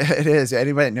 Yeah, it is.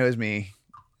 Anybody that knows me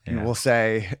Yeah. will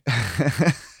say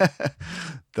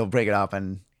they'll break it up,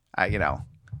 and I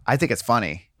think it's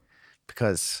funny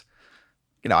because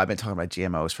I've been talking about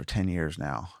GMOs for 10 years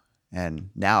now, and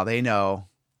now they know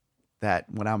that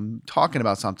when I'm talking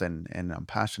about something and I'm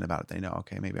passionate about it, they know,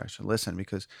 okay, maybe I should listen,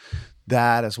 because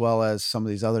that, as well as some of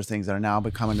these other things that are now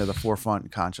becoming to the forefront in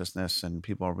consciousness, and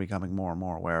people are becoming more and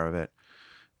more aware of it.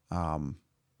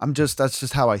 That's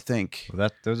just how I think. Well,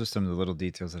 those are some of the little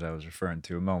details that I was referring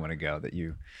to a moment ago that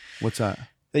What's that?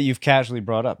 That you've casually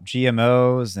brought up.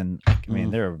 GMOs, and I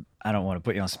mean, I don't want to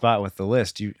put you on the spot with the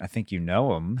list. I think you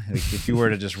know them. Like, if you were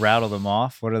to just rattle them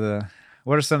off, what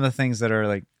are some of the things that are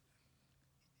like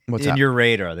in your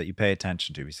radar that you pay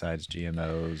attention to besides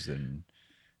GMOs? And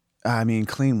I mean,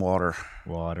 clean water,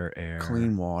 air,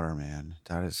 clean water, man.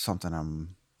 That is something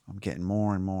I'm getting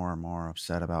more and more and more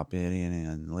upset about being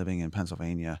and living in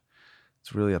Pennsylvania.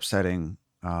 It's really upsetting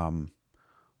on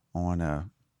a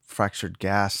fractured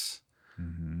gas.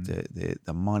 Mm-hmm.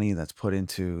 The money that's put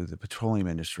into the petroleum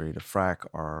industry to frack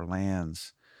our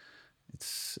lands,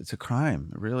 it's a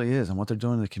crime. It really is. And what they're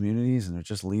doing to the communities, and they're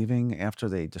just leaving after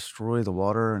they destroy the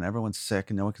water, and everyone's sick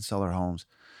and no one can sell their homes.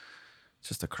 It's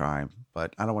just a crime.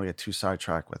 But I don't want to get too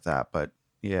sidetracked with that. But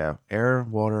yeah, air,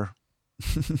 water,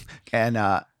 and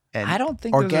I don't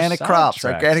think organic crops,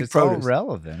 organic produce. It's all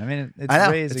relevant. I mean, it's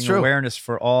raising awareness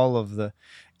for all of the.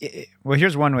 Well,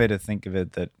 here's one way to think of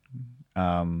it that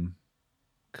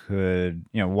could,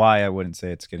 why I wouldn't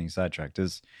say it's getting sidetracked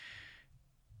is,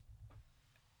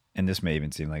 and this may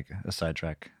even seem like a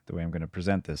sidetrack the way I'm going to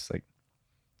present this. Like,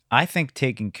 I think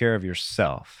taking care of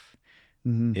yourself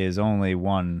is only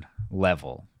one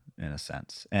level in a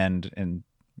sense, and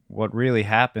what really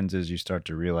happens is you start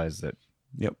to realize that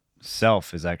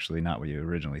self is actually not what you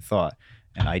originally thought,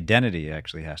 and identity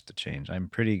actually has to change. A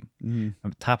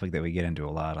topic that we get into a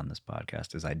lot on this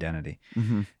podcast is identity.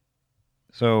 Mm-hmm.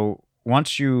 So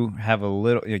once you have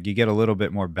you get a little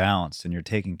bit more balanced and you're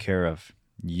taking care of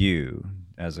you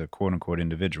as a quote unquote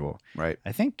individual, right?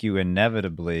 I think you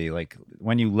inevitably, like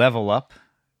when you level up,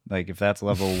 like if that's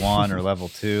level 1 or level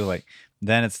 2, like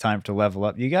then it's time to level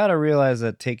up. You got to realize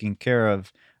that taking care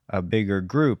of a bigger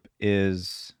group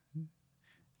is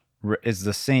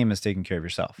the same as taking care of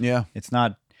yourself. Yeah. It's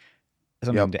not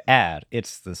something to add.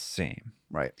 It's the same.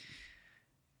 Right.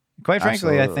 Quite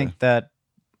frankly, I think that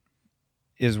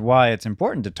is why it's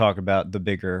important to talk about the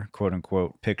bigger quote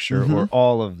unquote picture or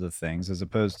all of the things, as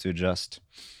opposed to just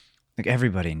like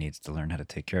everybody needs to learn how to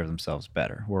take care of themselves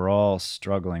better. We're all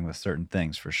struggling with certain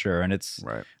things for sure. And it's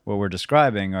what we're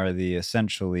describing are the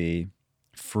essentially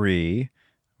free,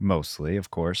 mostly, of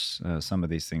course, some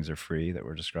of these things are free that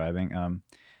we're describing,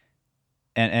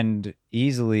 and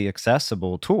easily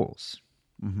accessible tools.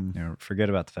 Forget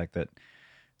about the fact that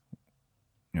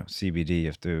CBD you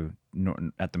have to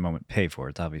at the moment pay for.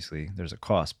 It's obviously there's a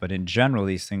cost, but in general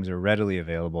these things are readily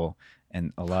available,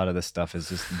 and a lot of this stuff is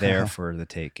just there for the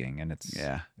taking, and it's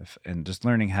and just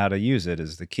learning how to use it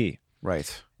is the key.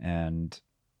 Right. And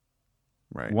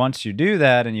once you do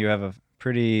that and you have a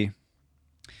pretty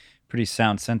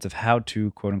sound sense of how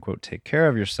to quote unquote take care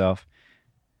of yourself,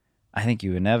 I think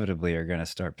you inevitably are going to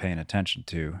start paying attention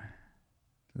to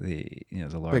the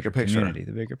the larger bigger picture, community,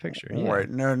 the bigger picture. Right.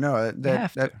 No,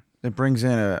 that brings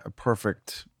in a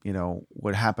perfect,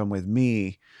 what happened with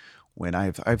me when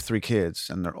I have 3 kids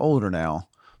and they're older now,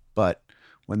 but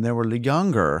when they were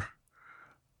younger,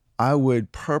 I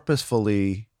would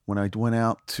purposefully, when I went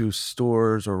out to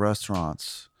stores or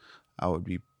restaurants, I would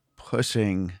be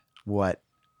pushing what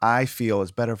I feel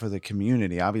is better for the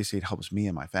community. Obviously, it helps me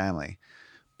and my family.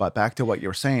 But back to what you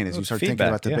were saying is you start thinking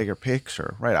about the bigger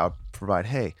picture, right? I'll provide,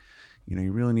 hey,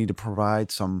 you really need to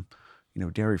provide some,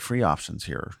 dairy-free options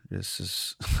here. This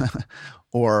is,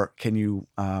 or can you,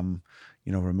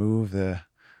 remove the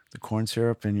corn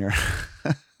syrup in your.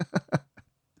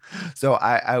 So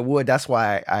I would. That's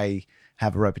why I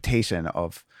have a reputation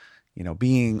of,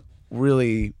 being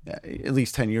really, at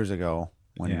least 10 years ago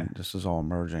when this was all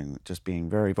emerging, just being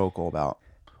very vocal about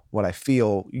what I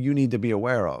feel you need to be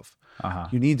aware of.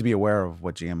 you need to be aware of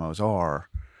what GMOs are,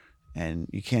 and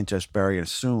you can't just bury and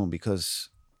assume because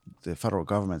the federal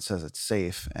government says it's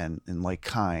safe and in like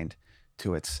kind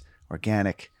to its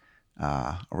organic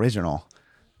original,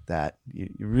 that you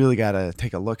really got to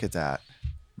take a look at that.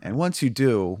 And once you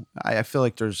do, I feel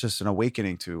like there's just an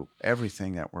awakening to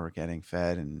everything that we're getting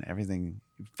fed, and everything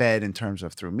fed in terms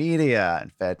of through media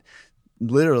and fed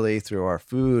literally through our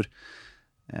food.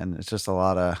 And it's just a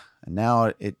lot of, and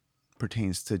now it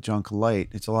pertains to junk light.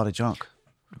 It's a lot of junk.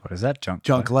 What is that?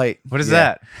 Junk light. What is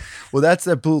that? Well, that's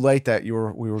the blue light that we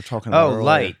were talking about earlier.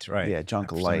 Light, right. Yeah, junk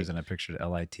For light. some reason I pictured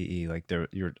LITE. Like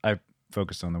I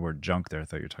focused on the word junk there. I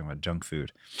thought you were talking about junk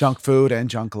food. Junk food and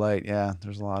junk light. Yeah,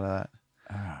 there's a lot of that.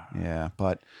 Yeah,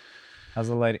 but how's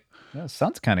the lighting? The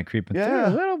sun's kind of creeping through a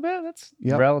little bit. That's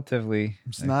relatively.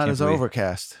 It's not as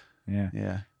overcast.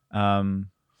 Yeah.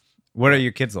 What are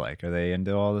your kids like? Are they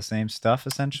into all the same stuff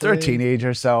essentially? They're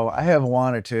teenagers, so I have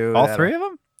one or two. All three of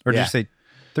them? Or did you say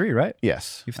three, right?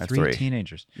 Yes. You have three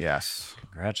teenagers. Yes.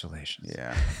 Congratulations.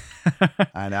 Yeah.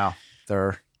 I know.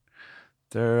 They're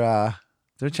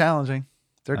challenging.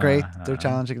 They're great. They're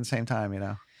challenging at the same time, you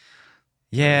know.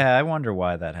 Yeah, I wonder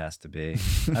why that has to be.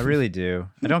 I really do.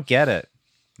 I don't get it.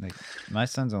 Like, my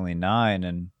son's only 9,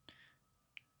 and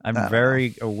I'm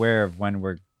very aware of when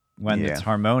it's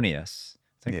harmonious.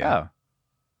 It's like,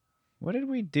 what did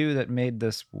we do that made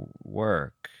this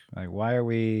work? Like, why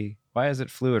is it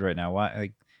fluid right now?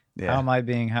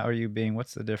 How are you being?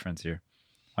 What's the difference here?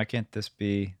 Why can't this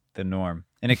be the norm?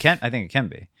 And I think it can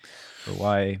be, but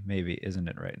why maybe isn't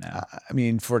it right now? I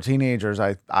mean, for teenagers,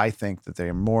 I think that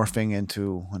they're morphing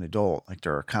into an adult. Like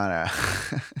they're kind of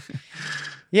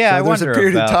yeah. I wonder there's a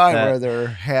period about of time that. where they're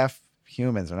half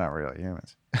humans. They're not really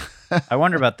humans. I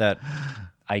wonder about that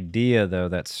idea, though.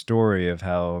 That story of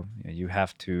how you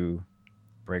have to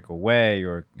break away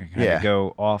or kind of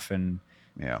go off and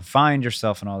find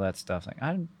yourself and all that stuff. Like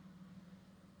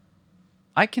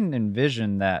I can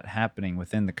envision that happening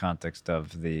within the context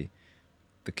of the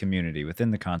community,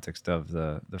 within the context of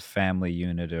the family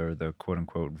unit or the quote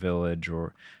unquote village,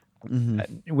 or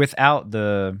without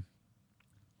the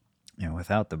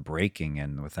breaking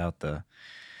and without the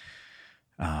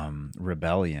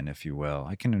rebellion, if you will.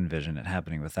 I can envision it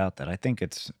happening without that. I think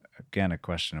it's again a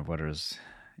question of what is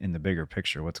in the bigger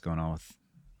picture. What's going on with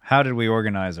how did we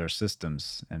organize our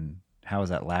systems and how is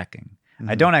that lacking?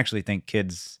 I don't actually think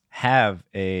kids have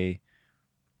a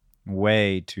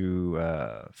way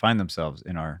to find themselves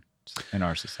in our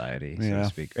society, so to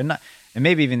speak, and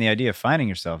maybe even the idea of finding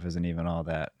yourself isn't even all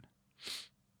that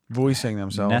voicing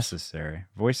themselves necessary.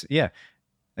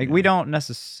 We don't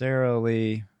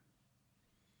necessarily.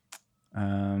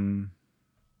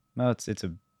 Well, it's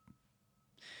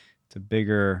a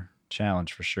bigger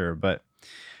challenge for sure, but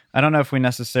I don't know if we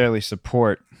necessarily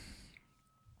support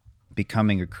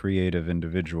becoming a creative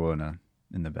individual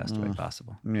in the best way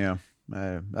possible. Yeah.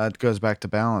 That goes back to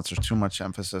balance. There's too much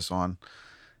emphasis on,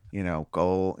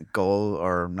 goal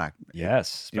or not.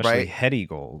 Yes, especially heady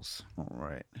goals.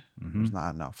 Right. There's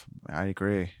not enough. I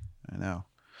agree. I know.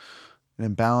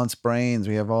 And imbalanced brains.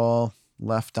 We have all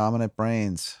left dominant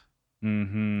brains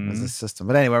as a system.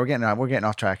 But anyway, we're getting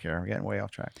off track here. We're getting way off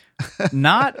track.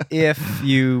 Not if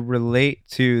you relate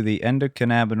to the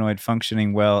endocannabinoid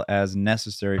functioning well as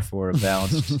necessary for a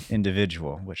balanced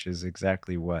individual, which is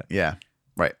exactly what. Yeah.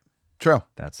 Right. True.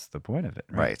 That's the point of it.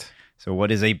 Right. So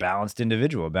what is a balanced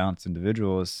individual? A balanced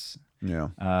individual is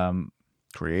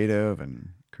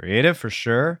creative for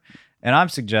sure. And I'm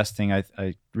suggesting, I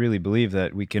really believe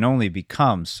that we can only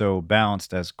become so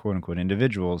balanced as quote unquote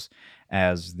individuals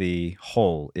as the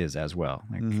whole is as well.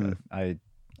 I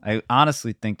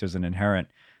honestly think there's an inherent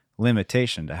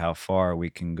limitation to how far we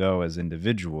can go as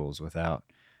individuals without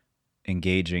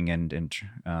engaging and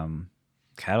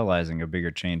catalyzing a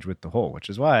bigger change with the whole, which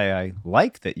is why I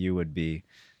like that you would be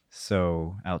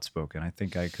so outspoken. I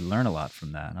think I could learn a lot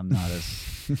from that. I'm not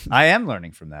as I am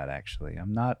learning from that, actually.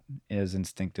 I'm not as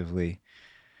instinctively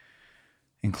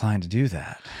inclined to do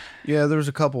that. Yeah, there are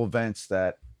events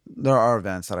that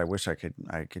I wish I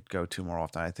could go to more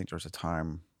often. I think there's a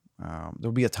time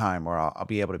there'll be a time where I'll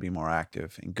be able to be more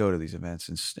active and go to these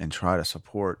events and try to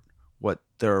support what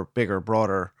their bigger,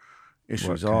 broader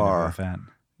issues are. What kind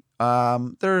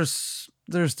of event?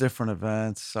 There's different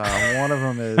events. One of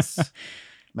them is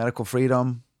medical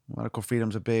freedom. Medical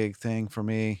freedom's a big thing for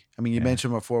me. I mean, you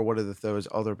mentioned before, what are those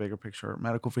other bigger picture?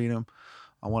 Medical freedom.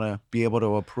 I want to be able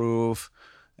to approve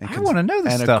I want to know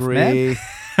this and stuff, agree man.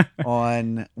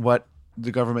 on what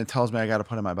the government tells me I got to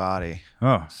put in my body.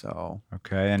 Oh, so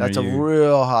okay. And that's a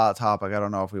real hot topic. I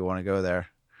don't know if we want to go there,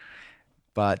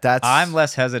 but I'm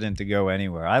less hesitant to go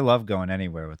anywhere. I love going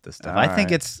anywhere with this stuff. I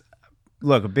think it's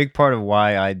look, a big part of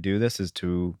why I do this is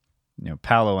to,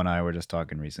 Paolo and I were just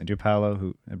talking recently. Do Paolo,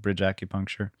 who at Bridge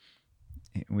Acupuncture?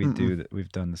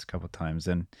 We've done this a couple of times,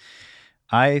 and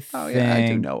I think I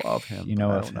do know of him. You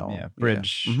know of him, yeah.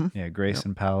 Bridge, Grace Yep.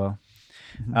 and Paolo.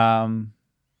 Mhm.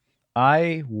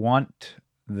 I want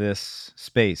this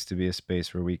space to be a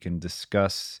space where we can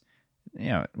discuss,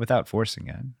 without forcing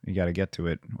it. You got to get to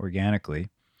it organically.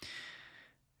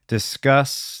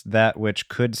 Discuss that which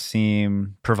could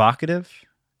seem provocative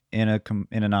in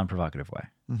a non-provocative way,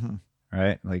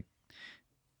 right? Like,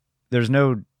 there's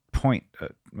no point.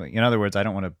 In other words, I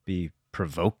don't want to be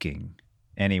provoking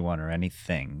anyone or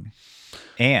anything,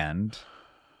 and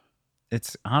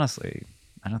it's honestly,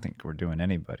 I don't think we're doing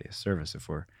anybody a service if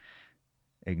we're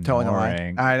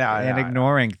ignoring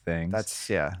ignoring things. That's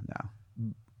no.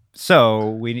 So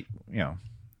we,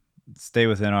 stay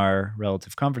within our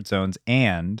relative comfort zones,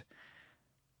 and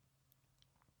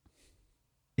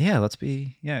let's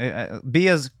be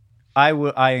as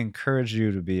I encourage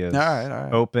you to be as All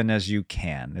right. open as you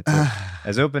can. It's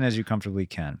as open as you comfortably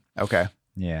can. Okay.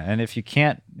 Yeah, and if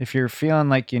you're feeling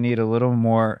like you need a little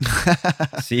more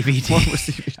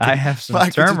CBD, I have some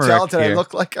turmeric could you tell here. I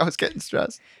look like I was getting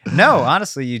stressed? No,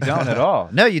 honestly, you don't at all.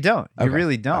 No, you don't. You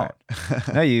really don't.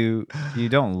 Right. No, you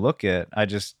don't look it. I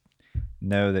just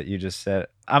know that you just said.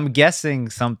 I'm guessing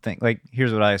something like,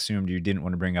 here's what I assumed you didn't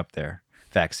want to bring up there: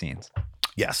 vaccines.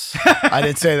 Yes, I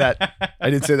didn't say that. I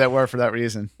didn't say that word for that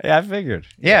reason. Yeah, I figured.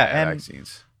 Yeah, and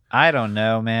vaccines. I don't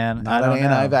know, man. Not I don't an know.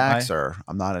 anti-vaxxer.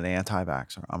 I'm not an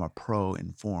anti-vaxxer. I'm a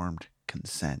pro-informed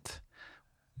consent.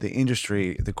 The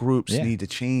industry, the groups need to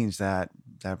change that.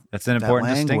 That's an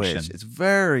important language. distinction. It's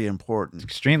very important. It's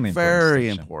extremely important. Very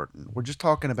important. We're just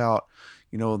talking about,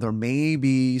 there may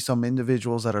be some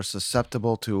individuals that are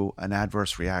susceptible to an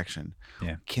adverse reaction.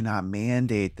 Yeah. Cannot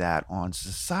mandate that on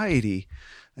society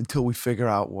until we figure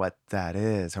out what that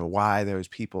is or why those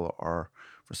people are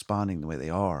responding the way they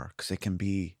are, because it can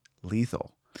be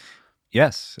lethal.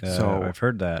 Yes, So I've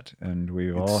heard that, and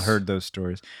we've all heard those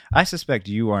stories. I suspect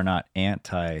you are not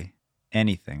anti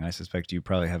anything. I suspect you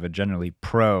probably have a generally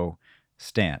pro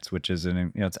stance, which is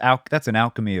that's an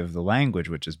alchemy of the language,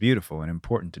 which is beautiful and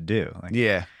important to do.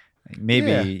 Like,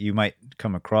 maybe you might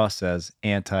come across as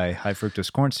anti high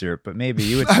fructose corn syrup, but maybe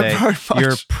you would say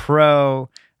you're pro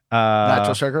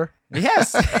natural sugar.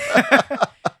 Yes,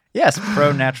 yes,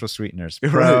 pro natural sweeteners,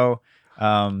 pro.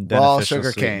 Raw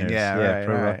sugar cane. Sweeteners. Yeah, right,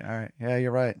 pro. all right. Yeah,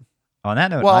 you're right. On that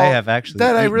note, I have actually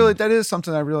that is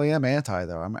something I really am anti,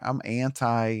 though. I'm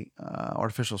anti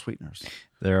artificial sweeteners.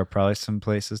 There are probably some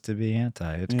places to be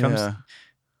anti.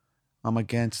 I'm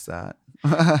against that.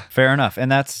 Fair enough,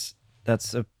 and that's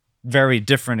a very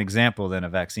different example than a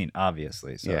vaccine,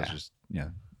 obviously. So it's just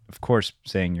of course,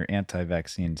 saying you're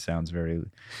anti-vaccine sounds very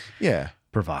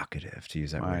provocative, to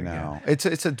use that word. I know. Again.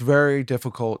 It's a very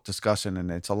difficult discussion,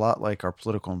 and it's a lot like our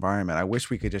political environment. I wish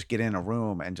we could just get in a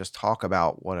room and just talk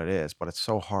about what it is, but it's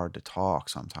so hard to talk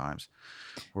sometimes.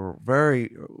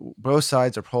 Both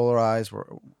sides are polarized.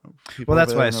 Well,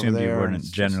 that's why I assumed you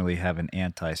wouldn't generally have an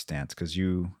anti-stance, because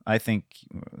I think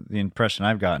the impression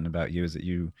I've gotten about you is that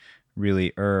you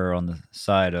really err on the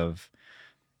side of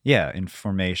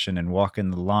information and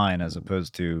walking the line, as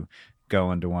opposed to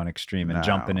going to one extreme and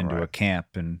jumping into a camp.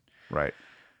 And right.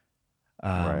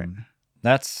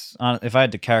 That's if I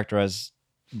had to characterize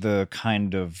the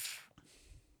kind of,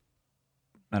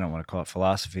 I don't want to call it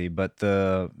philosophy, but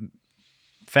the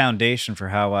foundation for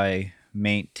how I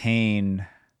maintain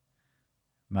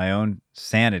my own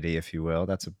sanity, if you will,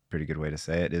 that's a pretty good way to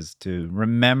say it, is to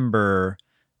remember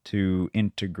to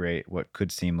integrate what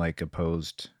could seem like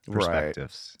opposed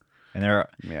perspectives. And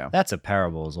that's a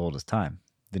parable as old as time.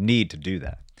 The need to do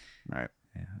that. Right.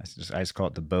 Yeah, I just call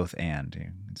it the both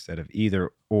and, instead of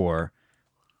either or,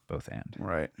 both and.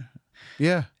 Right.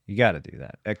 Yeah. You got to do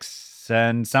that.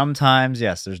 And sometimes,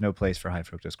 yes, there's no place for high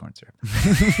fructose corn syrup.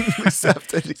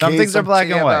 Except in the Some case things are of black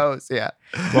and white. GMOs, yeah.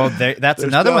 Well, that's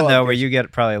another one, though, where you get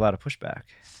probably a lot of pushback.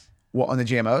 What, on the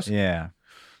GMOs? Yeah.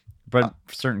 But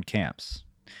for certain camps.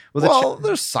 Well,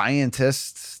 there's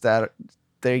scientists that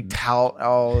they tout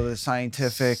the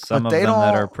scientific, some but of they them don't.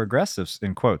 that are progressives,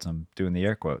 in quotes. I'm doing the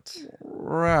air quotes.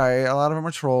 Right. A lot of them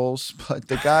are trolls, but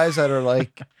the guys that are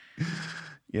like,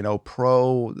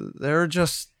 pro, they're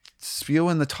just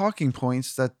spewing the talking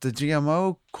points that the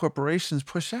GMO corporations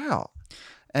push out.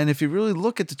 And if you really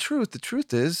look at the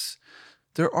truth is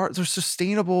there's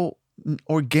sustainable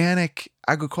organic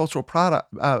agricultural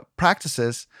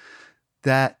practices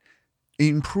that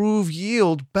improve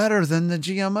yield better than the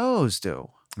GMOs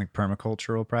do. Like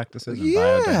permacultural practices and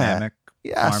biodynamic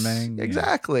farming.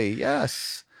 Exactly.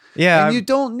 Yes. Yeah. And you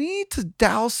don't need to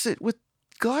douse it with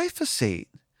glyphosate.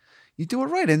 You do it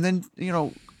right. And then,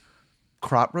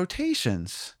 crop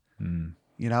rotations, the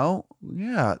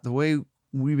way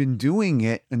we've been doing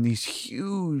it in these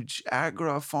huge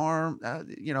agri farm,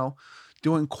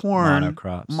 doing corn,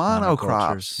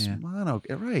 monocrops,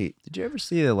 yeah. Right. Did you ever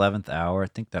see The 11th Hour? I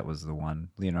think that was the one,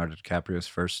 Leonardo DiCaprio's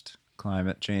first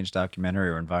climate change documentary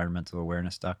or environmental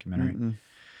awareness documentary. Mm-mm.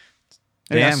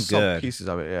 Damn Some good. pieces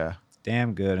of it, yeah.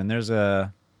 Damn good. And there's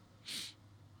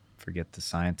forget the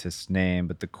scientist's name,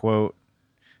 but the quote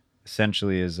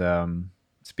essentially is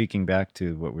speaking back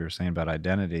to what we were saying about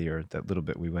identity, or that little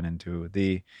bit we went into,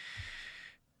 the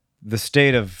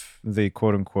state of the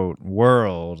quote unquote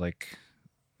world, like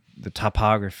the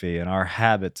topography and our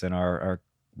habits and our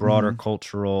broader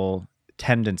cultural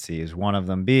tendencies, one of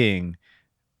them being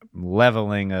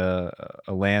leveling a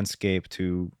landscape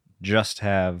to just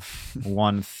have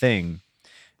one thing,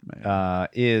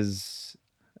 is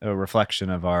a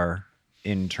reflection of our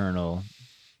internal,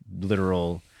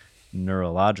 literal,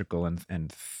 neurological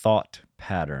and thought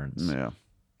patterns. Yeah.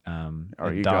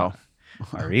 Our ego.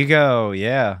 Our ego,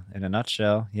 yeah. In a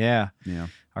nutshell, yeah. Yeah.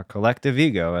 Our collective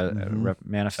ego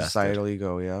manifested. Societal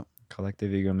ego, yeah.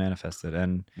 Collective ego manifested,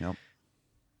 and yep.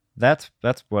 That's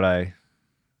what I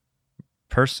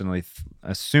personally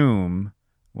assume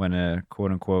when a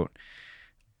quote unquote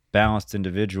balanced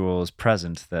individual is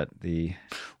present, that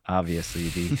obviously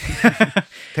the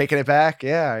taking it back,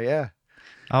 yeah.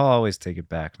 I'll always take it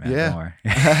back, man. Yeah. Don't worry.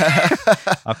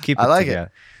 I'll keep it I like together.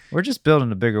 it. We're just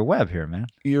building a bigger web here, man.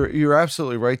 You're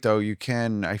absolutely right, though.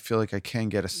 I feel like I can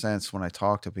get a sense when I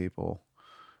talk to people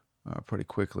pretty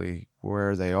quickly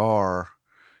where they are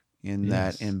in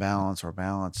that imbalance or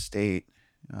balanced state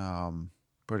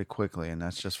pretty quickly. And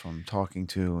that's just from talking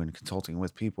to and consulting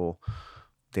with people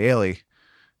daily.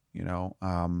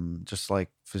 Just like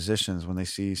physicians, when they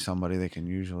see somebody, they can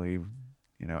usually,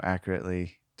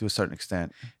 accurately, to a certain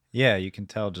extent. Yeah, you can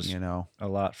tell just a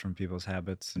lot from people's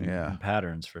habits and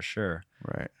patterns, for sure.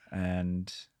 Right.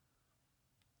 And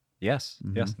yes,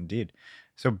 indeed.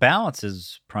 So balance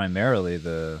is primarily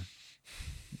the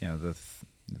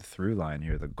through line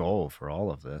here, the goal for all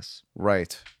of this.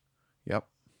 Right. Yep.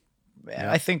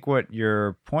 I think what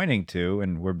you're pointing to,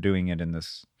 and we're doing it in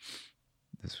this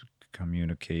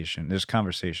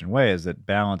conversation way, is that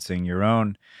balancing your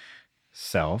own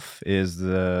self is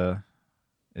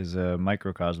a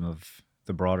microcosm of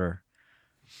the broader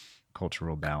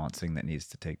cultural balancing that needs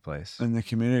to take place in the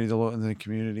community,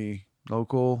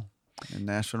 local and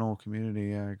national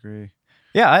community. Yeah, I agree.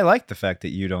 Yeah, I like the fact that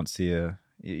you don't see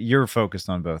you're focused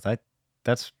on both.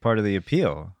 That's part of the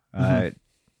appeal.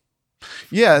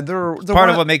 Yeah, they're part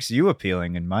of what makes you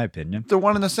appealing, in my opinion. They're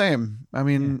one and the same. I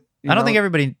mean, I don't think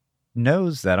everybody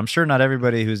knows that. I'm sure not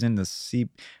everybody who's in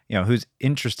who's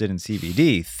interested in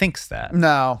CBD thinks that.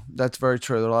 No, that's very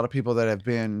true. There are a lot of people that have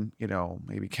been,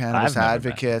 maybe cannabis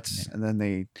advocates, and then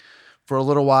they, for a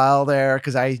little while there,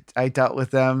 because I dealt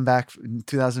with them back in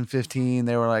 2015.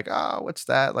 They were like, "Oh, what's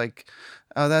that?" Like,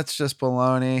 "Oh, that's just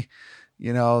baloney."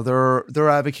 They're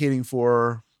advocating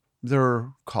for their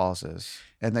causes,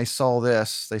 and they saw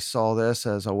this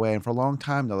as a way. And for a long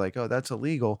time, they're like, "Oh, that's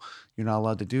illegal. You're not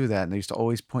allowed to do that." And they used to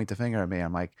always point the finger at me.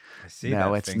 I'm like,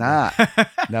 "No, it's not.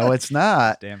 No, it's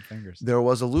not." Damn fingers. There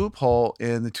was a loophole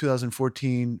in the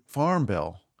 2014 Farm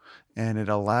Bill, and it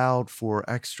allowed for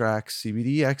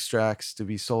CBD extracts, to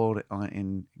be sold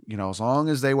in as long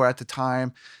as they were at the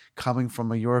time coming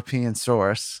from a European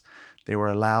source, they were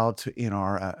allowed to in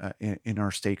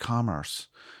our state commerce.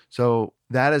 So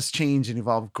that has changed and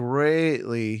evolved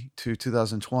greatly to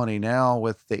 2020 now,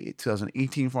 with the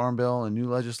 2018 Farm Bill and new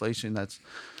legislation that's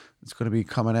going to be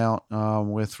coming out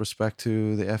with respect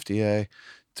to the FDA.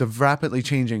 It's a rapidly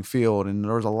changing field, and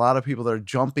there's a lot of people that are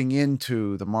jumping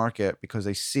into the market because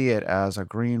they see it as a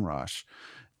green rush,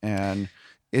 and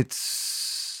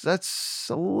that's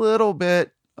a little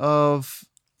bit of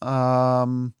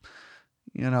an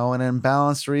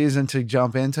imbalanced reason to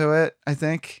jump into it, I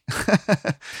think.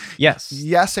 Yes.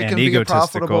 Yes, it can be a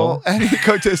profitable and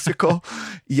egotistical.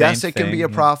 Yes, it can be a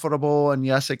profitable, and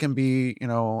yes, it can be,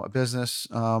 a business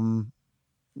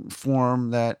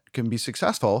form that can be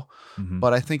successful.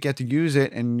 But I think you have to use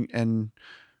it and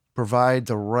provide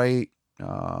the right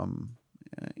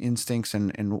instincts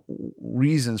and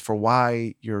reasons for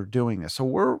why you're doing this. So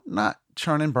we're not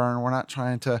churn and burn. We're not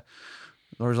trying to.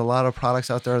 There's a lot of products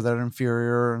out there that are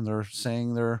inferior, and they're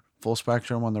saying they're full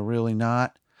spectrum when they're really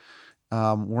not.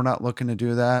 We're not looking to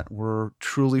do that. We're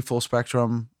truly full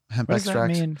spectrum hemp extracts. What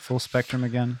does that mean, full spectrum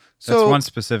again? That's one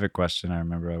specific question I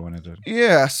remember I wanted to.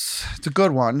 Yes, it's a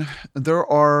good one. There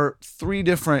are 3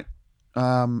 different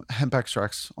hemp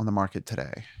extracts on the market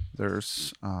today.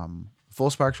 There's full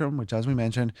spectrum, which as we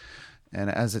mentioned, and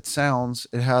as it sounds,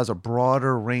 it has a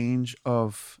broader range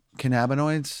of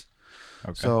cannabinoids.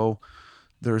 Okay. So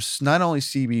there's not only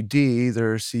CBD,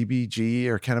 there's CBG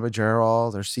or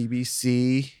cannabigerol, there's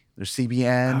CBC, there's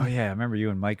CBN. Oh yeah, I remember you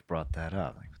and Mike brought that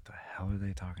up. Like, what the hell are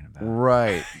they talking about?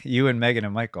 Right. You and Megan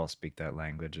and Mike all speak that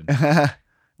language. And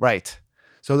Right.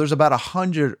 So there's about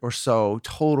 100 or so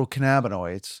total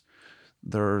cannabinoids.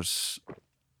 There's,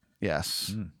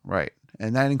 yes, right.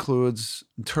 And that includes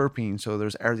terpenes. So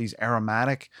there's these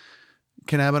aromatic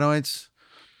cannabinoids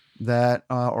that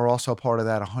are also part of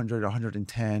that 100,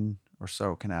 110 or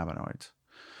so cannabinoids.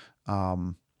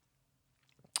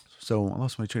 So I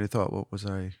lost my train of thought.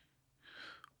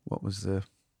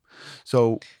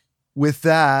 So with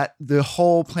that, the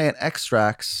whole plant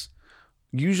extracts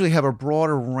usually have a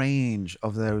broader range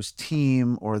of those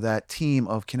team of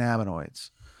cannabinoids.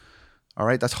 All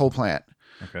right. That's whole plant.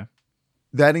 okay.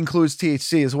 That includes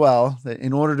THC as well. That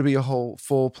in order to be a whole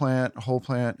plant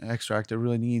extract, it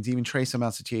really needs even trace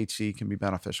amounts of THC can be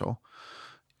beneficial.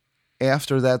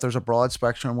 After that, there's a broad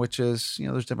spectrum, which is,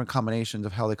 there's different combinations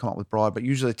of how they come up with broad, but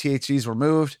usually the THC is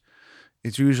removed.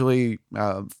 It's usually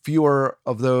fewer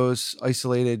of those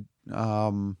isolated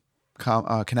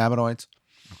cannabinoids.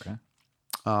 Okay.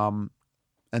 And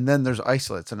then there's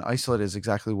isolates, and isolate is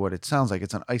exactly what it sounds like.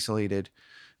 It's an isolated.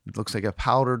 It looks like a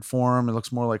powdered form. It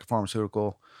looks more like a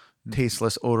pharmaceutical,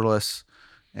 tasteless, odorless,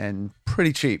 and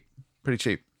pretty cheap. Pretty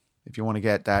cheap. If you want to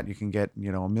get that, you can get,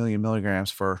 1 million milligrams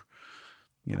for,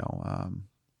 a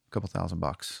couple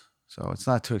 $1,000. So it's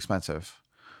not too expensive.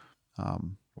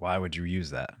 Why would you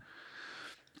use that?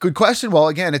 Good question. Well,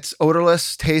 again, it's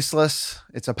odorless, tasteless.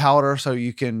 It's a powder, so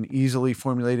you can easily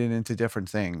formulate it into different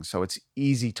things. So it's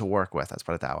easy to work with. Let's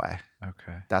put it that way.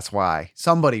 Okay. That's why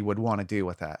somebody would want to deal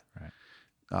with that. Right.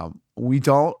 We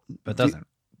don't. But it doesn't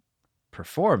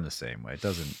perform the same way. It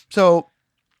doesn't So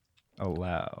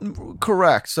allow.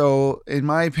 correct. So in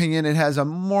my opinion, it has a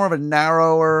more of a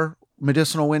narrower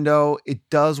medicinal window. It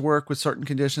does work with certain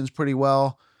conditions pretty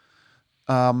well.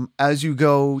 As you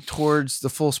go towards the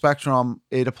full spectrum,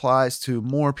 it applies to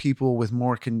more people with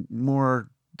more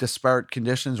disparate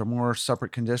conditions or more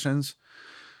separate conditions.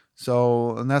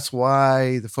 So, and that's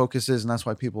why the focus is, and that's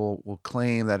why people will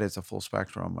claim that it's a full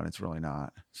spectrum, but it's really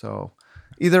not. So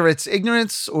either it's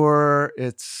ignorance or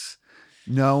it's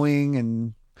knowing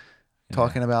and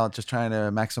talking about just trying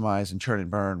to maximize and churn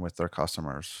and burn with their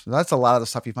customers. So that's a lot of the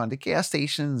stuff you find at gas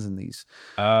stations and these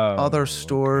other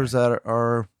stores that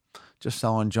are just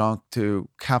selling junk to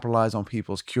capitalize on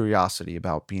people's curiosity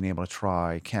about being able to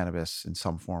try cannabis in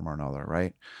some form or another,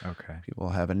 right? Okay. People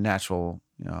have a natural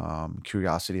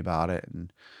curiosity about it,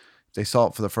 and if they saw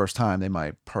it for the first time, they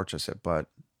might purchase it. But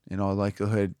in all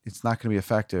likelihood, it's not going to be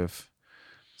effective.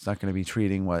 It's not going to be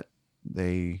treating what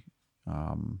they're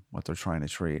trying to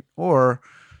treat, or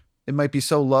it might be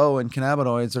so low in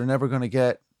cannabinoids they're never going to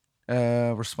get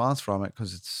a response from it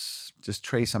because it's just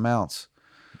trace amounts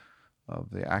of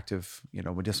the active,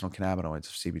 medicinal cannabinoids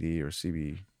of CBD or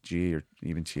CBG or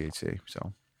even THC.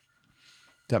 So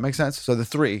does that make sense? So the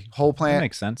three, whole plant, that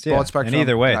makes sense. Yeah. broad spectrum, and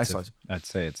either way, and I'd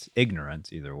say it's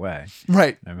ignorance either way.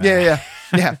 Right. No matter- Yeah.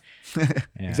 Yeah.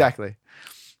 Exactly.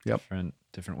 Yep.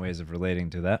 Different ways of relating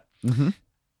to that. Mm-hmm.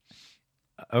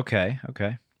 Okay.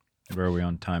 Where are we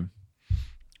on time?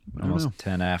 Almost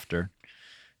 10 after.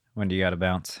 When do you got to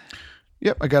bounce?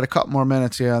 Yep. I got a couple more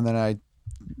minutes here, and then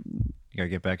You got to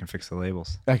get back and fix the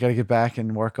labels. I got to get back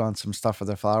and work on some stuff for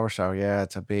the flower show. Yeah,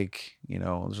 it's a big,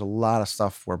 there's a lot of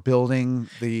stuff. We're building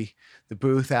the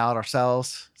booth out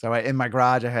ourselves. So in my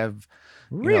garage, I have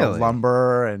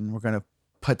lumber, and we're going to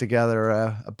put together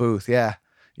a booth. Yeah.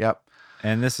 Yep.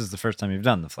 And this is the first time you've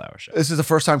done the flower show. This is the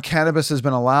first time cannabis has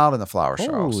been allowed in the flower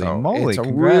show. Holy So moly, it's a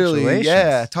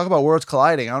congratulations. talk about worlds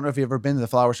colliding. I don't know if you've ever been to the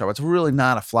flower show. It's really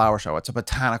not a flower show. It's a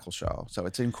botanical show. So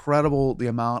it's incredible the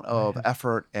amount of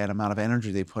effort and amount of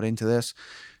energy they put into this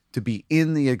to be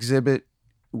in the exhibit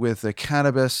with a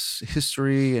cannabis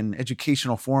history and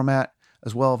educational format,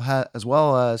 as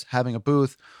well as having a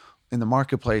booth in the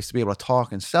marketplace to be able to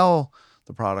talk and sell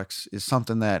the products is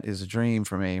something that is a dream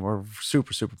for me. We're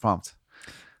super, super pumped.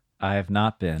 I have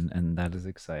not been, and that is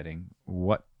exciting.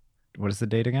 What is the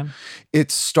date again? It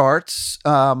starts,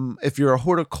 if you're a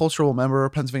horticultural member,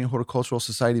 Pennsylvania Horticultural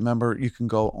Society member, you can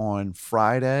go on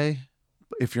Friday.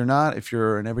 If you're not, if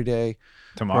you're an everyday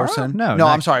Tomorrow? person. No,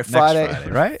 I'm sorry, Friday. Next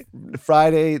Friday, right?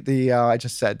 Friday, I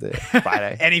just said the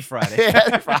Friday. Any Friday.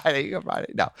 Yeah, Friday, you go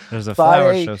Friday. No. There's a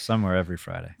Friday- flower show somewhere every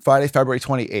Friday. Friday, February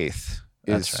 28th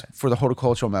That's is right. for the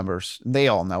horticultural members. They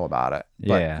all know about it.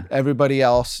 But Yeah. everybody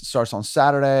else starts on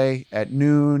Saturday at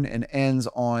noon and ends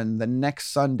on the next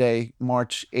Sunday,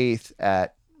 March 8th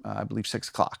at I believe 6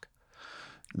 o'clock.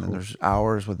 And then Cool. there's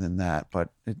hours within that, but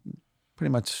it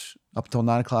pretty much up until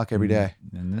 9 o'clock every day.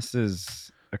 And this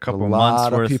is a couple lot months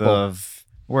of worth people. of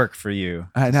work for you.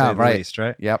 I to know, say the right? least,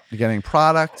 right? Yep. You're getting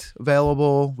product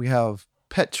available. We have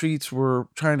pet treats. We're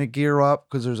trying to gear up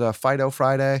because there's a Fido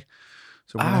Friday.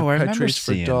 So we're gonna I have pet remember treats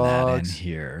for seeing that in dogs.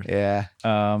 here. Yeah.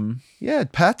 Yeah,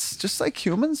 pets, just like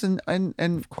humans and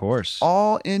Of course.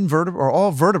 all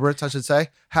vertebrates, I should say,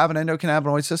 have an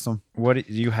endocannabinoid system. What do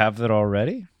you have that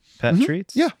already? Pet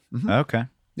treats? Yeah. Mhm. Okay.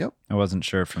 Yep. I wasn't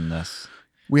sure from this.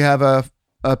 We have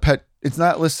a pet. It's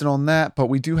not listed on that, but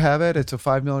we do have it. It's a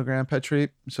 5 milligram pet treat.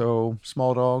 So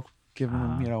small dog, give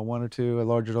them, 1 or 2, a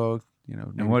larger dog,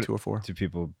 maybe what 2 or 4. do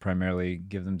people primarily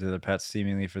give them to their pets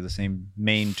seemingly for the same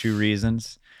main 2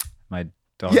 reasons? My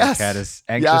dog or Yes. cat is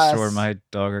anxious, or Yes. my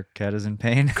dog or cat is in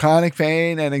pain. Chronic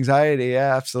pain and anxiety.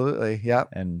 Yeah, absolutely. Yep.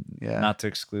 And Yeah. not to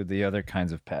exclude the other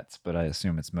kinds of pets, but I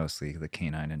assume it's mostly the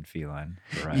canine and feline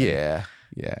variety. Yeah.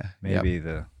 Yeah. Maybe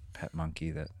the pet monkey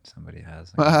that somebody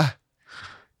has. Yep.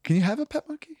 Can you have a pet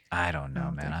monkey? I don't know,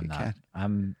 don't man. think you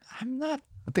I'm not.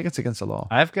 I think it's against the law.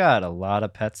 I've got a lot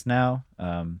of pets now.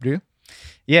 Do you?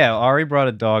 Yeah, Ari brought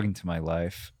a dog into my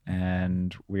life,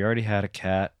 and we already had a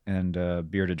cat and a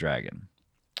bearded dragon,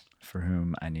 for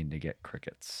whom I need to get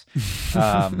crickets.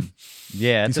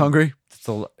 Yeah, He's hungry.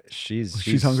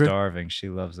 She's hungry? starving. She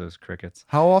loves those crickets.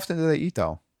 How often do they eat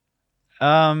though?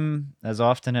 As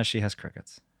often as she has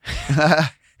crickets.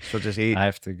 She'll just eat. I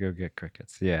have to go get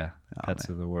crickets. Yeah, Oh, pets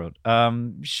man. of the world.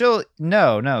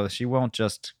 No, she won't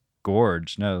just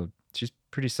gorge. No, she's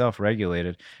pretty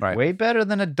self-regulated. Right. Way better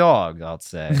than a dog, I'll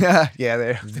say.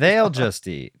 Yeah, They'll just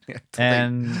eat, Yeah,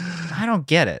 and I don't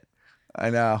get it. I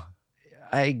know.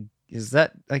 Is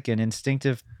that like an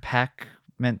instinctive pack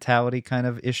mentality kind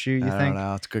of issue? You I think? don't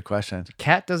know. It's a good question.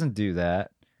 Cat doesn't do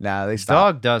that. Nah, they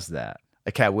stop. Dog does that.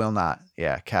 A cat will not.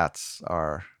 Yeah, cats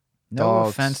are. No Dogs.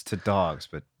 offense to dogs,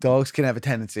 but Dogs can have a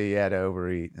tendency, to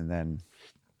overeat, and then.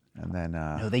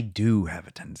 no, they do have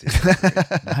a tendency.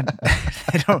 To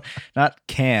they don't. Not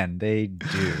can. They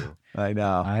do. I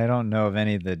know. I don't know of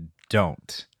any that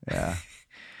don't. Yeah.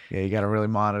 Yeah, you got to really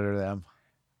monitor them.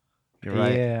 You're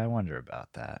right. Yeah, I wonder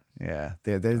about that. Yeah,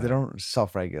 they don't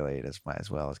self-regulate as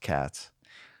well as cats,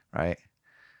 right?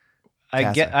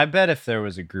 Cats I bet if there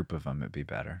was a group of them, it'd be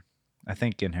better. I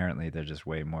think inherently they're just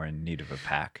way more in need of a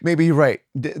pack. Maybe you're right.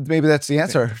 Maybe that's the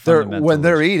answer. fundamental When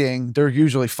they're issue. eating, they're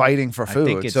usually fighting for I think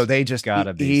food, it's so they just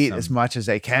gotta be eat some as much as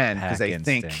they can because pack they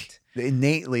think instinct.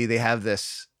 innately they have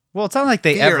this Well, it's not like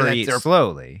they fear ever that eat they're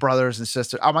slowly. brothers and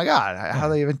sisters. Oh my god, how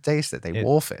do they even taste it? They It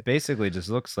wolf it. basically just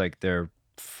looks like they're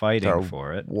fighting They're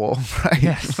for it. Wolf, right?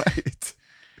 Yes. Right.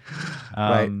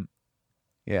 Right.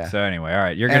 Yeah. So anyway, all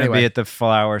right, you're going to Anyway. be at the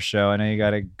flower show. I know you got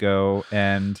to go.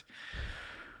 And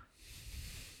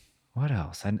what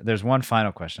else? There's one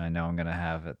final question I know I'm going to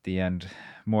have at the end,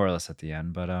 more or less at the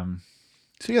end. But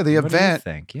So yeah, the what do you event.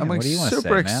 think? Yeah, I'm what do you want to say,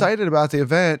 super man? excited about the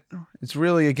event. It's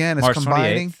really it's March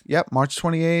combining. 28th? Yep, March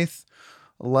 28th,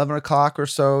 11 o'clock or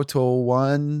so till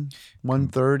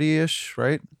 1:30 ish,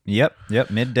 right? Yep,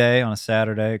 midday on a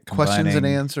Saturday. Questions and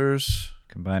answers.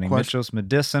 Combining Question- Mitchell's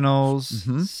Medicinals,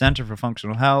 Mhm. Center for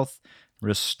Functional Health,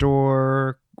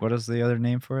 Restore. What is the other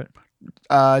name for it?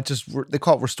 They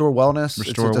call it Restore Wellness.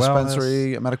 Restore it's a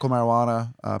dispensary, a medical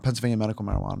marijuana, Pennsylvania medical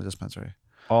marijuana dispensary.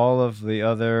 All of the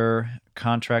other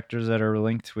contractors that are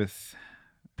linked with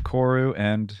Koru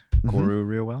and Koru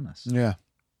Real Wellness. Yeah,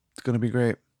 it's gonna be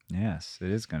great. Yes, it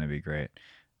is going to be great.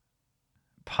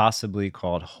 Possibly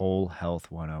called Whole Health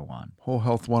 101. Whole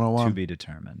Health To 101. be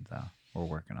determined, though. We're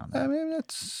working on I that. mean, that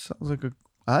sounds like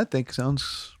I think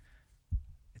sounds.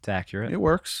 It's accurate. It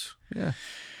works. Yeah.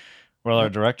 Well, our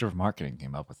director of marketing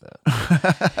came up with it.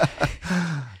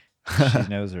 She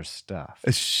knows her stuff.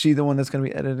 Is she the one that's going to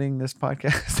be editing this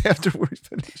podcast after we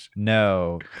finish?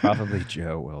 No, probably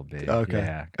Joe will be.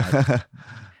 Okay. Yeah.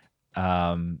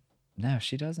 No,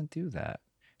 she doesn't do that.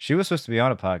 She was supposed to be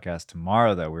on a podcast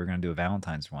tomorrow, though. We were going to do a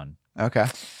Valentine's one. Okay.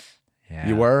 Yeah.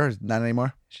 You were? Not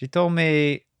anymore? She told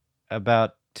me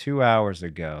about 2 hours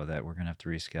ago that we're going to have to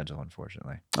reschedule,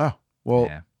 unfortunately. Oh, well,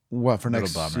 Yeah. what, for Little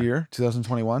next bummer. year?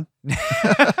 2021?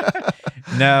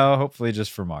 No, hopefully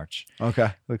just for March. Okay.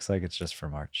 Looks like it's just for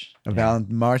March. A Yeah.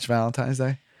 March Valentine's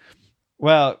Day?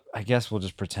 Well, I guess we'll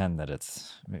just pretend that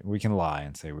we can lie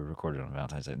and say we recorded on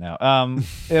Valentine's Day. Now,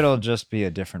 it'll just be a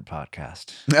different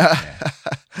podcast.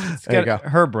 It's There you go. got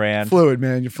her brand. Fluid,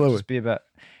 man. You're It'll fluid. Just be about,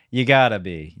 you gotta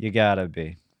be.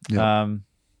 Yeah.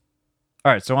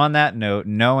 All right. So on that note,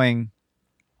 knowing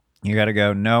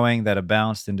that a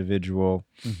balanced individual,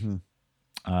 Mhm.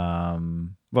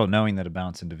 knowing that a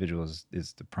balanced individual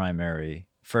is the primary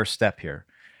first step here.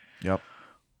 Yep.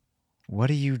 what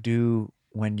do you do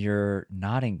when you're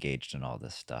not engaged in all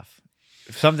this stuff?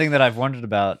 Something that I've wondered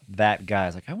about that guy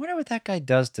is like, I wonder what that guy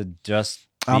does to just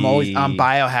I'm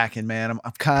biohacking, man. I'm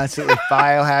constantly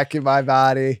biohacking my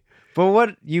body. But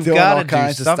what you've Doing got all to do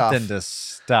kinds of something stuff. to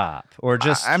stop, or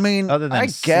just I mean, other than I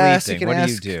guess you sleeping. can What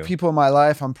ask do you do? people in my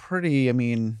life. I'm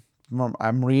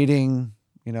reading,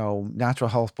 natural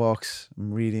health books.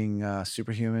 I'm reading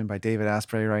Superhuman by David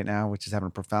Asprey right now, which is having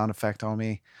a profound effect on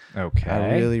me. Okay,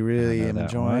 I really, really know am that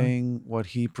enjoying what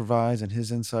he provides and his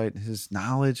insight and his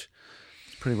knowledge.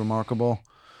 It's pretty remarkable.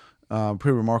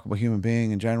 Pretty remarkable human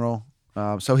being in general.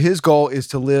 So his goal is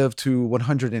to live to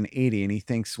 180, and he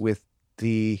thinks with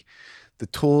the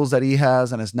tools that he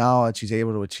has and his knowledge, he's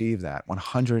able to achieve that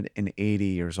 180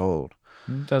 years old.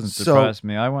 It doesn't surprise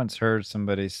me. I once heard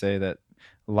somebody say that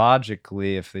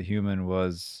logically, if the human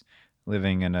was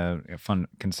living in a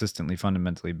consistently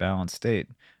fundamentally balanced state,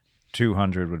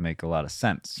 200 would make a lot of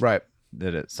sense. Right.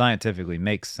 That it scientifically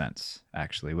makes sense,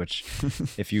 actually, which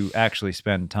if you actually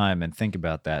spend time and think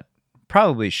about that,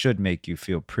 probably should make you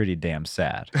feel pretty damn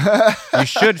sad. You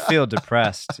should feel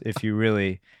depressed if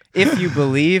you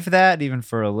believe that even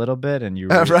for a little bit, and you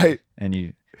right. and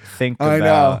you think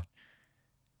about.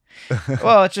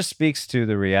 Well, it just speaks to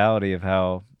the reality of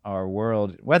how our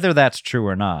world, whether that's true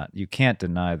or not, you can't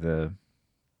deny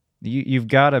you've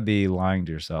got to be lying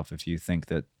to yourself if you think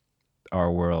that our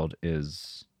world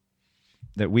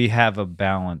that we have a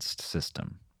balanced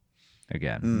system.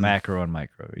 Again, macro and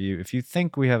micro. If you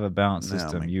think we have a balanced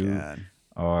system, you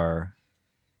are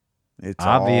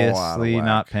obviously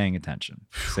not paying attention,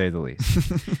 to say the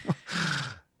least.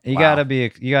 You gotta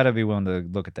be willing to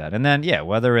look at that. And then,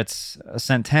 whether it's a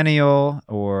centennial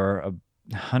or a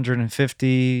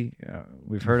 150,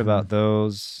 we've heard about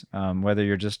those. Whether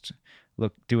you're just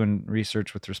doing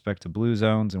research with respect to blue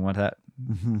zones and what that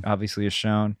obviously is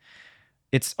shown,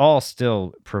 it's all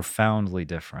still profoundly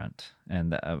different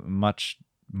and much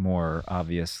more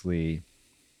obviously.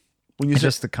 When you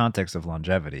just the context of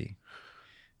longevity,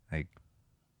 like,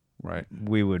 right,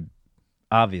 we would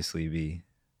obviously be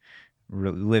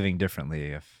living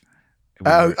differently if.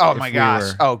 Oh my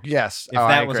gosh! Oh yes! If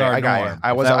that was our norm,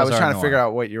 I was trying to figure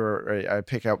out what you were. I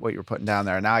pick up what you were putting down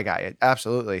there. Now I got it.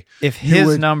 Absolutely. If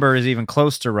his number is even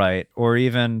close to right, or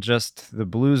even just the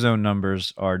blue zone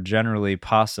numbers are generally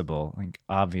possible, like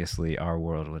obviously our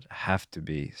world would have to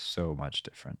be so much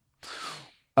different.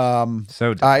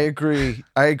 So different.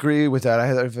 I agree with that. I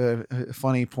have a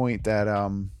funny point that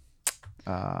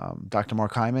Dr.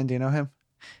 Mark Hyman. Do you know him?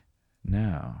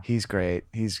 No. He's great.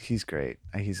 He's great.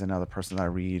 He's another person that I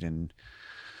read and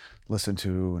listen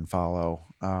to and follow.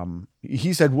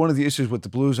 He said one of the issues with the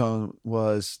blue zone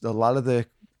was a lot of the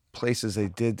places they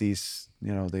did these,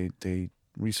 they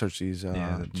researched these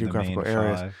geographical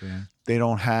areas. They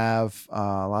don't have,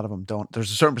 a lot of them don't.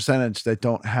 There's a certain percentage that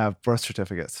don't have birth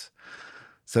certificates.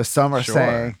 So some are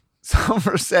saying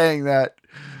that,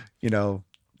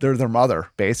 they're their mother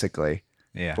basically,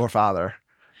 or father.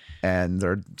 And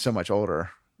they're so much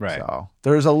older. Right. So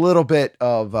there's a little bit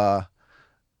of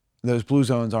those blue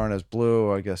zones aren't as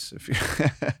blue, I guess.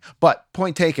 But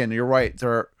point taken, you're right.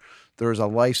 There's a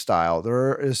lifestyle.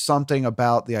 There is something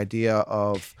about the idea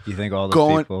of. You think all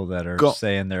the people that are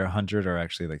saying they're 100 are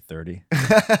actually like 30?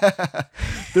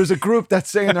 There's a group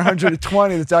that's saying they're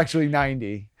 120 that's actually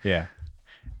 90. Yeah.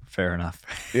 Fair enough.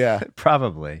 Yeah.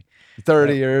 Probably.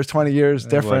 30 years, 20 years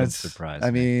difference. Surprise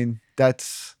I mean,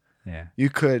 that's. Yeah. You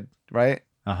could, right?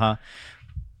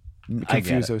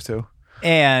 Confuse those two.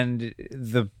 And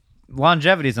the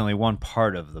longevity is only one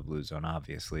part of the blue zone,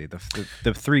 obviously. The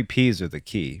 3 Ps are the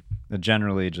key. They're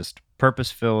generally just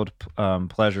purpose-filled,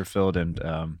 pleasure-filled, and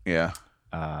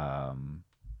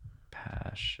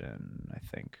passion, I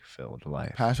think, filled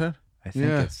life. Passion? I think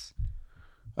it's.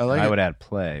 I would add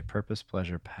play, purpose,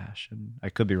 pleasure, passion. I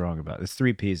could be wrong about it. It's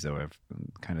 3 Ps, though, are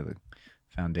kind of the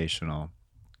foundational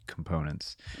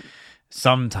components.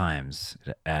 Sometimes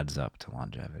it adds up to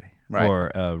longevity,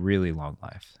 or a really long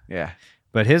life. Yeah.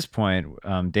 But his point,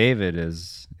 David,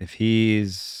 is if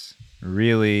he's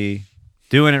really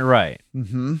doing it right,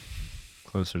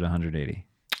 closer to 180.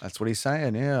 That's what he's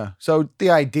saying. Yeah. So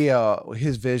the idea,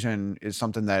 his vision is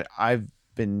something that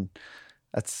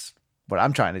that's what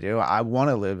I'm trying to do. I want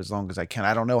to live as long as I can.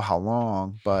 I don't know how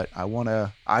long, but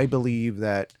I believe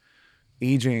that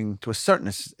aging to a certain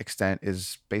extent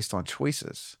is based on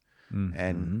choices.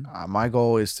 And my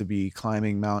goal is to be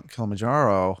climbing Mount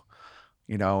Kilimanjaro,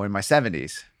 in my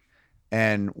 70s.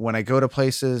 And when I go to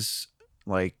places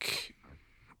like,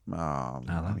 when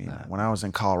I was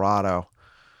in Colorado,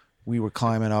 we were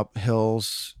climbing up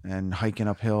hills and hiking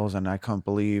up hills, and I couldn't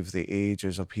believe the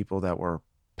ages of people that were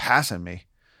passing me.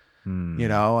 You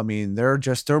know, I mean, they're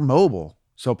mobile.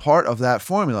 So part of that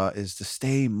formula is to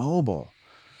stay mobile.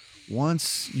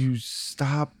 Once you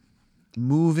stop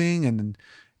moving and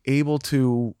able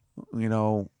to, you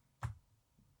know,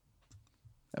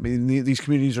 I mean, these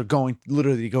communities are going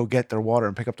literally to go get their water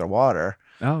and pick up their water.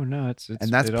 Oh no, it's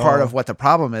and that's part of what the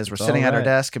problem is. We're sitting at our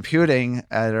desk computing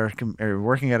or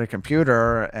working at a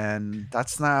computer, and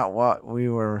that's not what we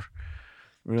were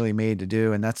really made to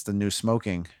do. And that's the new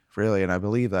smoking, really. And I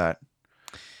believe that.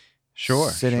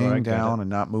 Sitting down and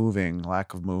not moving,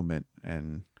 lack of movement,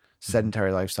 and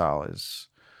sedentary lifestyle is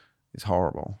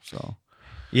horrible. So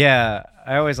yeah,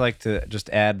 I always like to just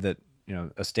add that, you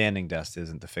know, a standing desk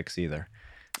isn't the fix either.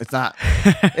 It's not.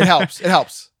 It helps. It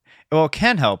helps. Well, it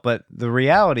can help, but the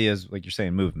reality is, like you're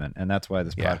saying, movement, and that's why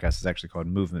this podcast is actually called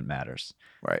Movement Matters,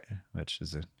 right? Which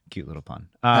is a cute little pun.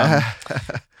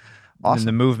 Awesome. And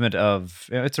the movement of,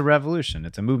 you know, it's a revolution.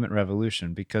 It's a movement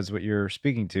revolution, because what you're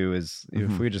speaking to is,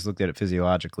 if we just looked at it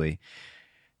physiologically,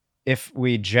 if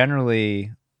we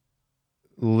generally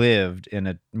lived in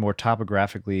a more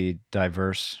topographically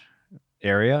diverse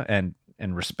area and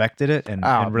respected it and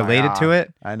related to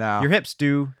it, I know your hips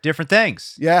do different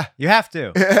things. Yeah, you have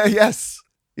to. Yes.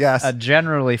 A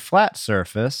generally flat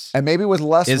surface, and maybe with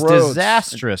less is roads,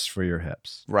 disastrous for your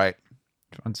hips, right?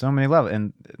 On so many levels,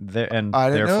 and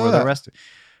therefore the rest.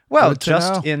 Well,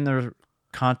 just in the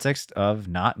context of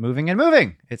not moving and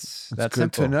moving, it's that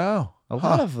simple. Good to know. A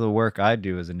lot of the work I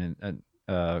do as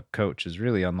a coach is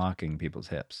really unlocking people's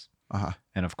hips.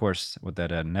 And of course, what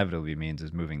that inevitably means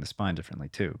is moving the spine differently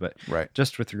too. But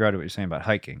just with regard to what you're saying about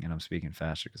hiking, and I'm speaking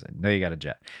faster because I know you got a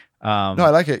jet. No, I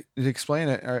like it. Explain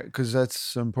it, because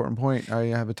that's an important point. I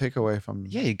have a takeaway from.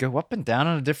 Yeah, you go up and down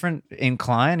on a different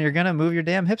incline. You're gonna move your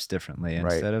damn hips differently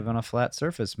instead of on a flat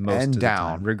surface most of the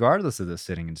time, regardless of the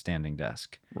sitting and standing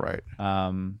desk. Right.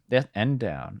 And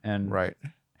down. And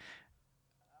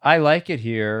I like it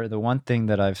here. The one thing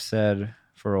that I've said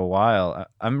for a while,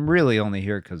 I'm really only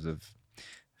here because of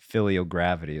filial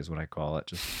gravity, is what I call it.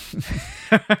 Just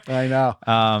I know.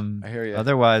 I hear you.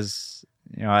 Otherwise,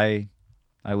 you know, I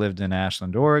lived in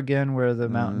Ashland, Oregon, where the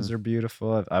mountains are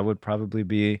beautiful. I would probably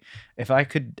be, if I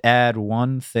could add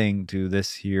one thing to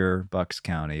this here Bucks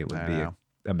County, it would be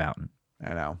a mountain.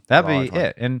 I know. That'd be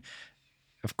it. And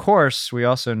of course, we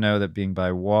also know that being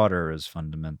by water is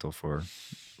fundamental for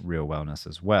real wellness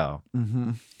as well.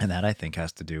 And that, I think,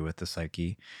 has to do with the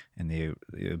psyche and the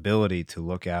ability to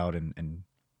look out and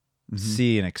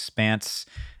see an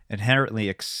inherently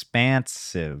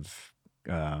expansive,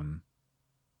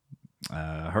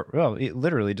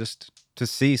 literally just to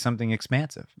see something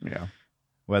expansive. Yeah.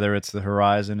 Whether it's the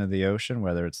horizon of the ocean,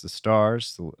 whether it's the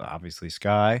stars, obviously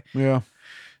sky. Yeah.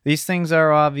 These things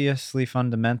are obviously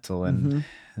fundamental, and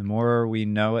the more we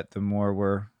know it, the more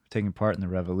we're taking part in the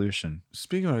revolution.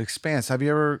 Speaking of expanse, have you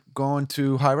ever gone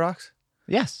to High Rocks?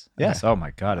 Yes. Yes. Oh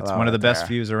my God. It's one of the best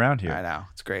views around here. I know.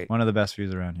 It's great. One of the best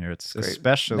views around here. It's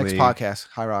especially. Next podcast,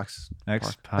 High Rocks.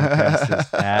 Next podcast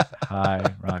is at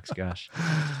High Rocks. Gosh.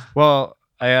 Well,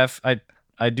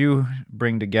 I do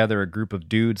bring together a group of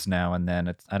dudes now and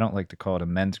then. I don't like to call it a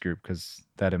men's group, because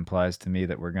that implies to me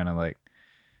that we're going to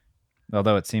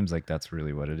although it seems like that's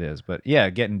really what it is. But yeah,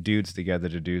 getting dudes together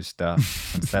to do stuff,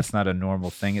 since that's not a normal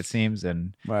thing, it seems.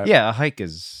 And yeah, a hike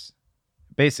is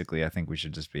basically, I think we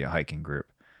should just be a hiking group,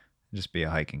 just be a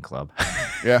hiking club.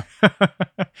 Yeah.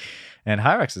 And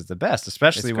High Rocks is the best,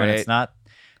 especially when it's not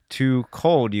too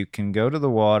cold. You can go to the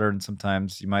water, and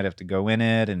sometimes you might have to go in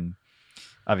it. And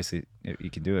obviously you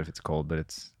can do it if it's cold, but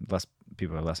it's less,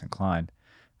 people are less inclined.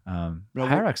 High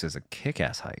Rocks is a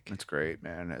kick-ass hike. It's great,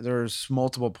 man. There's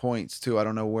multiple points too. I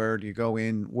don't know, where do you go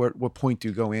in? What point do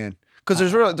you go in? Because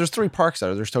there's 3 parks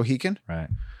there. There's Tohickon, right?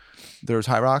 There's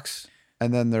High Rocks,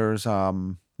 and then there's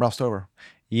Ralph Stover.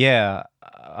 Yeah,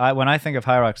 when I think of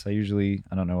High Rocks, I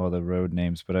don't know all the road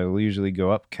names, but I will usually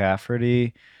go up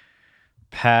Cafferty,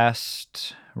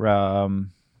 past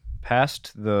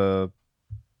the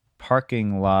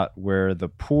parking lot where the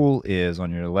pool is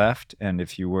on your left, and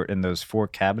if you were in those 4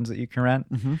 cabins that you can rent,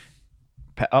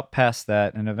 up past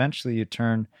that, and eventually you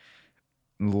turn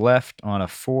left on a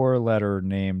 4-letter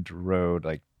named road,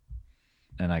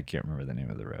 and I can't remember the name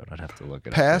of the road. I'd have to look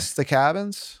it up. Past the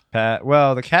cabins?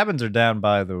 Well, the cabins are down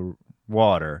by the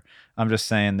water. I'm just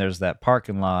saying there's that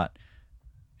parking lot,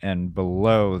 and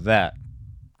below that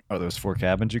are those 4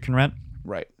 cabins you can rent.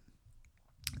 Right.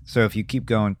 So if you keep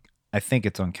going, I think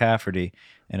it's on Cafferty,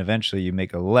 and eventually you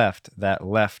make a left. That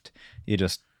left, you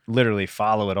just literally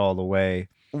follow it all the way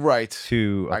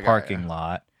to a parking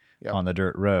lot on the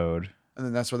dirt road. And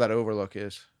then that's where that overlook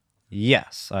is.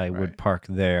 Yes, I would park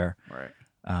there. Right.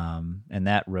 And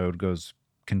that road goes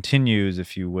continues,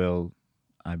 if you will.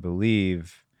 I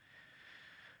believe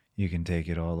you can take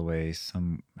it all the way.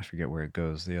 I forget where it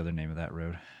goes. The other name of that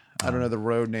road. I don't know the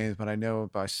road names, but I know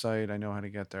by sight. I know how to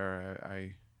get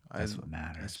there. That's what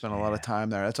matters. I spent a lot of time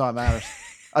there. That's all that matters.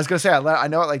 I was gonna say I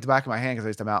know it like the back of my hand because I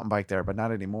used to mountain bike there, but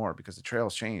not anymore because the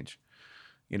trails change.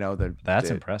 That's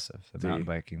impressive. The mountain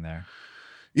biking there.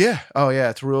 Yeah. Oh yeah.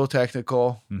 It's real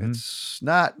technical. Mhm. It's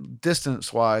not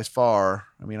distance wise far.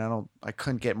 I mean, I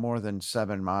couldn't get more than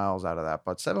 7 miles out of that,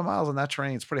 but 7 miles on that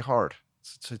terrain, it's pretty hard.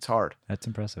 It's hard. That's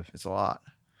impressive. It's a lot.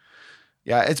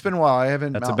 Yeah. It's been a while. I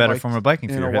haven't. That's a better form of biking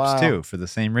for your hips too, for the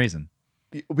same reason.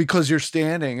 Because you're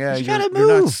standing. Yeah. You gotta You're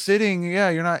not move. sitting.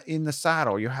 Yeah. You're not in the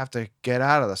saddle. You have to get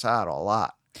out of the saddle a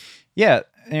lot. Yeah.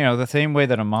 The same way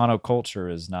that a monoculture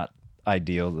is not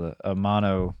ideal, a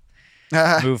mono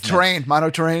movement. Mono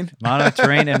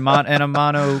terrain and a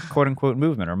mono quote unquote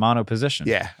movement or mono position.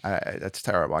 Yeah, that's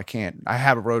terrible. I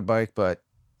have a road bike, but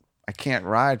I can't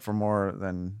ride for more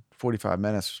than 45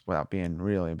 minutes without being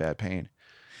really in bad pain.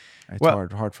 It's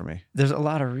hard for me. There's a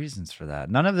lot of reasons for that.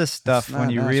 None of this stuff, when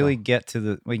you really get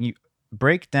to when you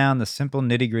break down the simple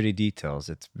nitty-gritty details,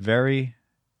 it's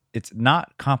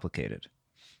not complicated.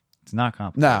 It's not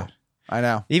complicated. No. I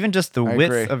know. Even just the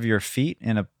width of your feet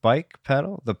in a bike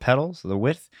pedal, the pedals, the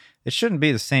width, it shouldn't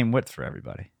be the same width for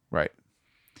everybody. Right.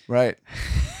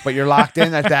 But you're locked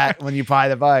in at that when you buy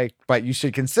the bike, but you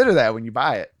should consider that when you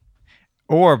buy it.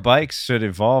 Or bikes should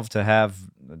evolve to have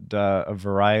a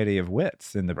variety of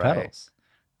widths in the pedals.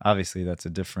 Obviously, that's a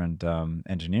different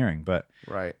engineering, but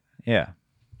yeah.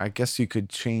 I guess you could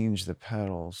change the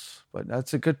pedals, but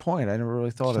that's a good point. I never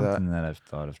really thought of that. Something that I've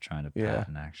thought of trying to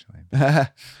patent, actually.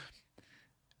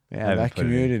 Yeah, that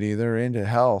community, they're into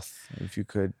health. If you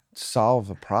could solve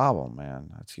the problem, man,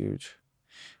 that's huge.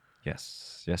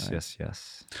 Yes. You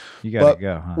got to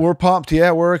go, huh? We're pumped.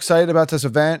 Yeah, we're excited about this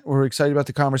event. We're excited about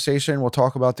the conversation. We'll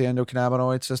talk about the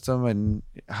endocannabinoid system and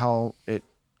how it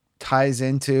ties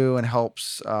into and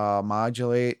helps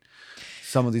modulate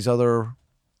some of these other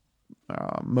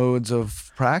modes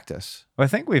of practice. Well, I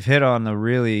think we've hit on the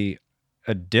really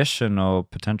additional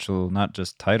potential, not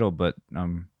just title, but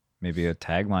maybe a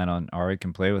tagline on Ari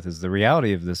can play with, is the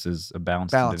reality of this is a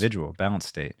balanced individual, balanced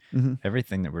state. Mm-hmm.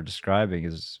 Everything that we're describing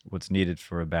is what's needed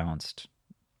for a balanced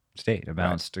state, a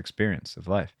balanced experience of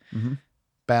life. Mm-hmm.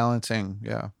 Balancing.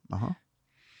 Yeah.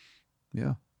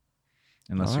 Yeah.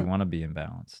 Unless you want to be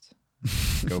imbalanced.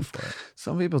 Go for it.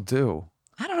 Some people do.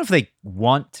 I don't know if they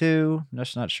want to. I'm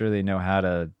just not sure they know how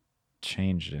to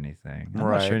change anything. I'm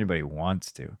not sure anybody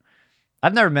wants to.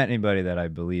 I've never met anybody that I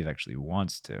believe actually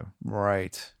wants to.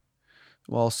 Right.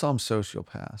 Well, some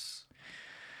sociopaths.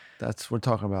 We're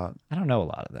talking about. I don't know a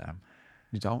lot of them.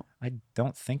 You don't? I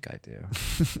don't think I do.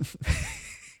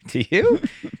 Do you?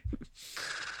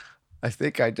 I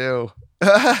think I do.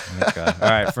 Okay. All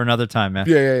right, for another time, man.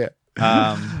 Yeah.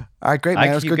 All right, great, man.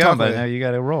 It was good talking. But now you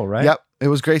got to roll, right? Yep. It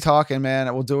was great talking,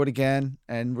 man. We'll do it again,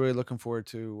 and really looking forward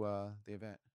to the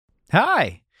event.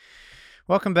 Hi.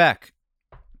 Welcome back.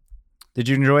 Did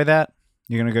you enjoy that?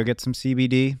 You're going to go get some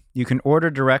CBD. You can order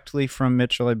directly from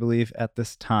Mitchell, I believe, at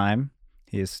this time.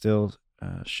 He is still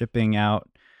shipping out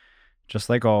just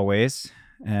like always.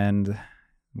 And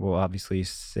we'll obviously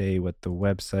say what the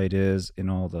website is in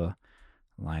all the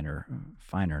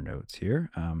finer notes here.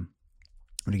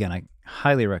 But again, I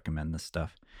highly recommend this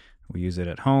stuff. We use it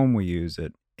at home. We use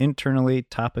it internally,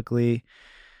 topically,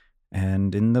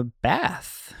 and in the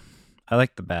bath. I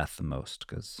like the bath the most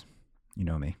because you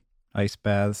know me. Ice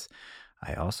baths.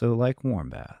 I also like warm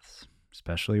baths,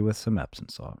 especially with some Epsom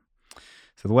salt.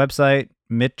 So the website,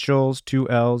 Mitchell's, 2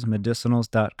 L's,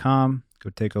 medicinals.com. Go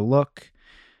take a look.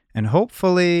 And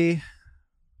hopefully,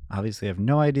 obviously I have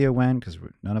no idea when because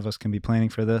none of us can be planning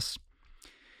for this.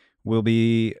 You'll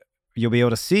be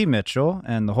able to see Mitchell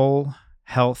and the whole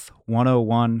Health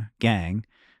 101 gang.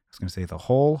 I was going to say the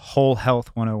whole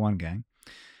Health 101 gang.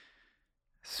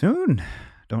 Soon.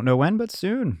 Don't know when, but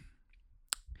soon.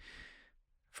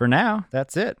 For now,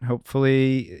 that's it.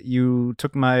 Hopefully you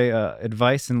took my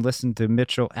advice and listened to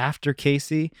Mitchell after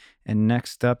Casey. And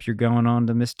next up, you're going on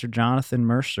to Mr. Jonathan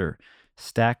Mercer,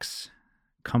 Stacks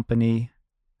Co-working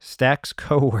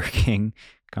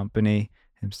Company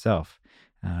himself.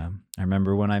 I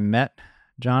remember when I met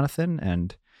Jonathan,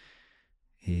 and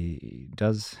he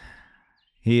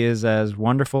is as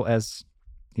wonderful as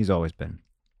he's always been.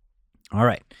 All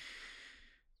right.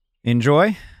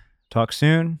 Enjoy. Talk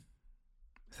soon.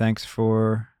 Thanks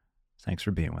for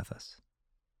being with us.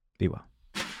 Be well.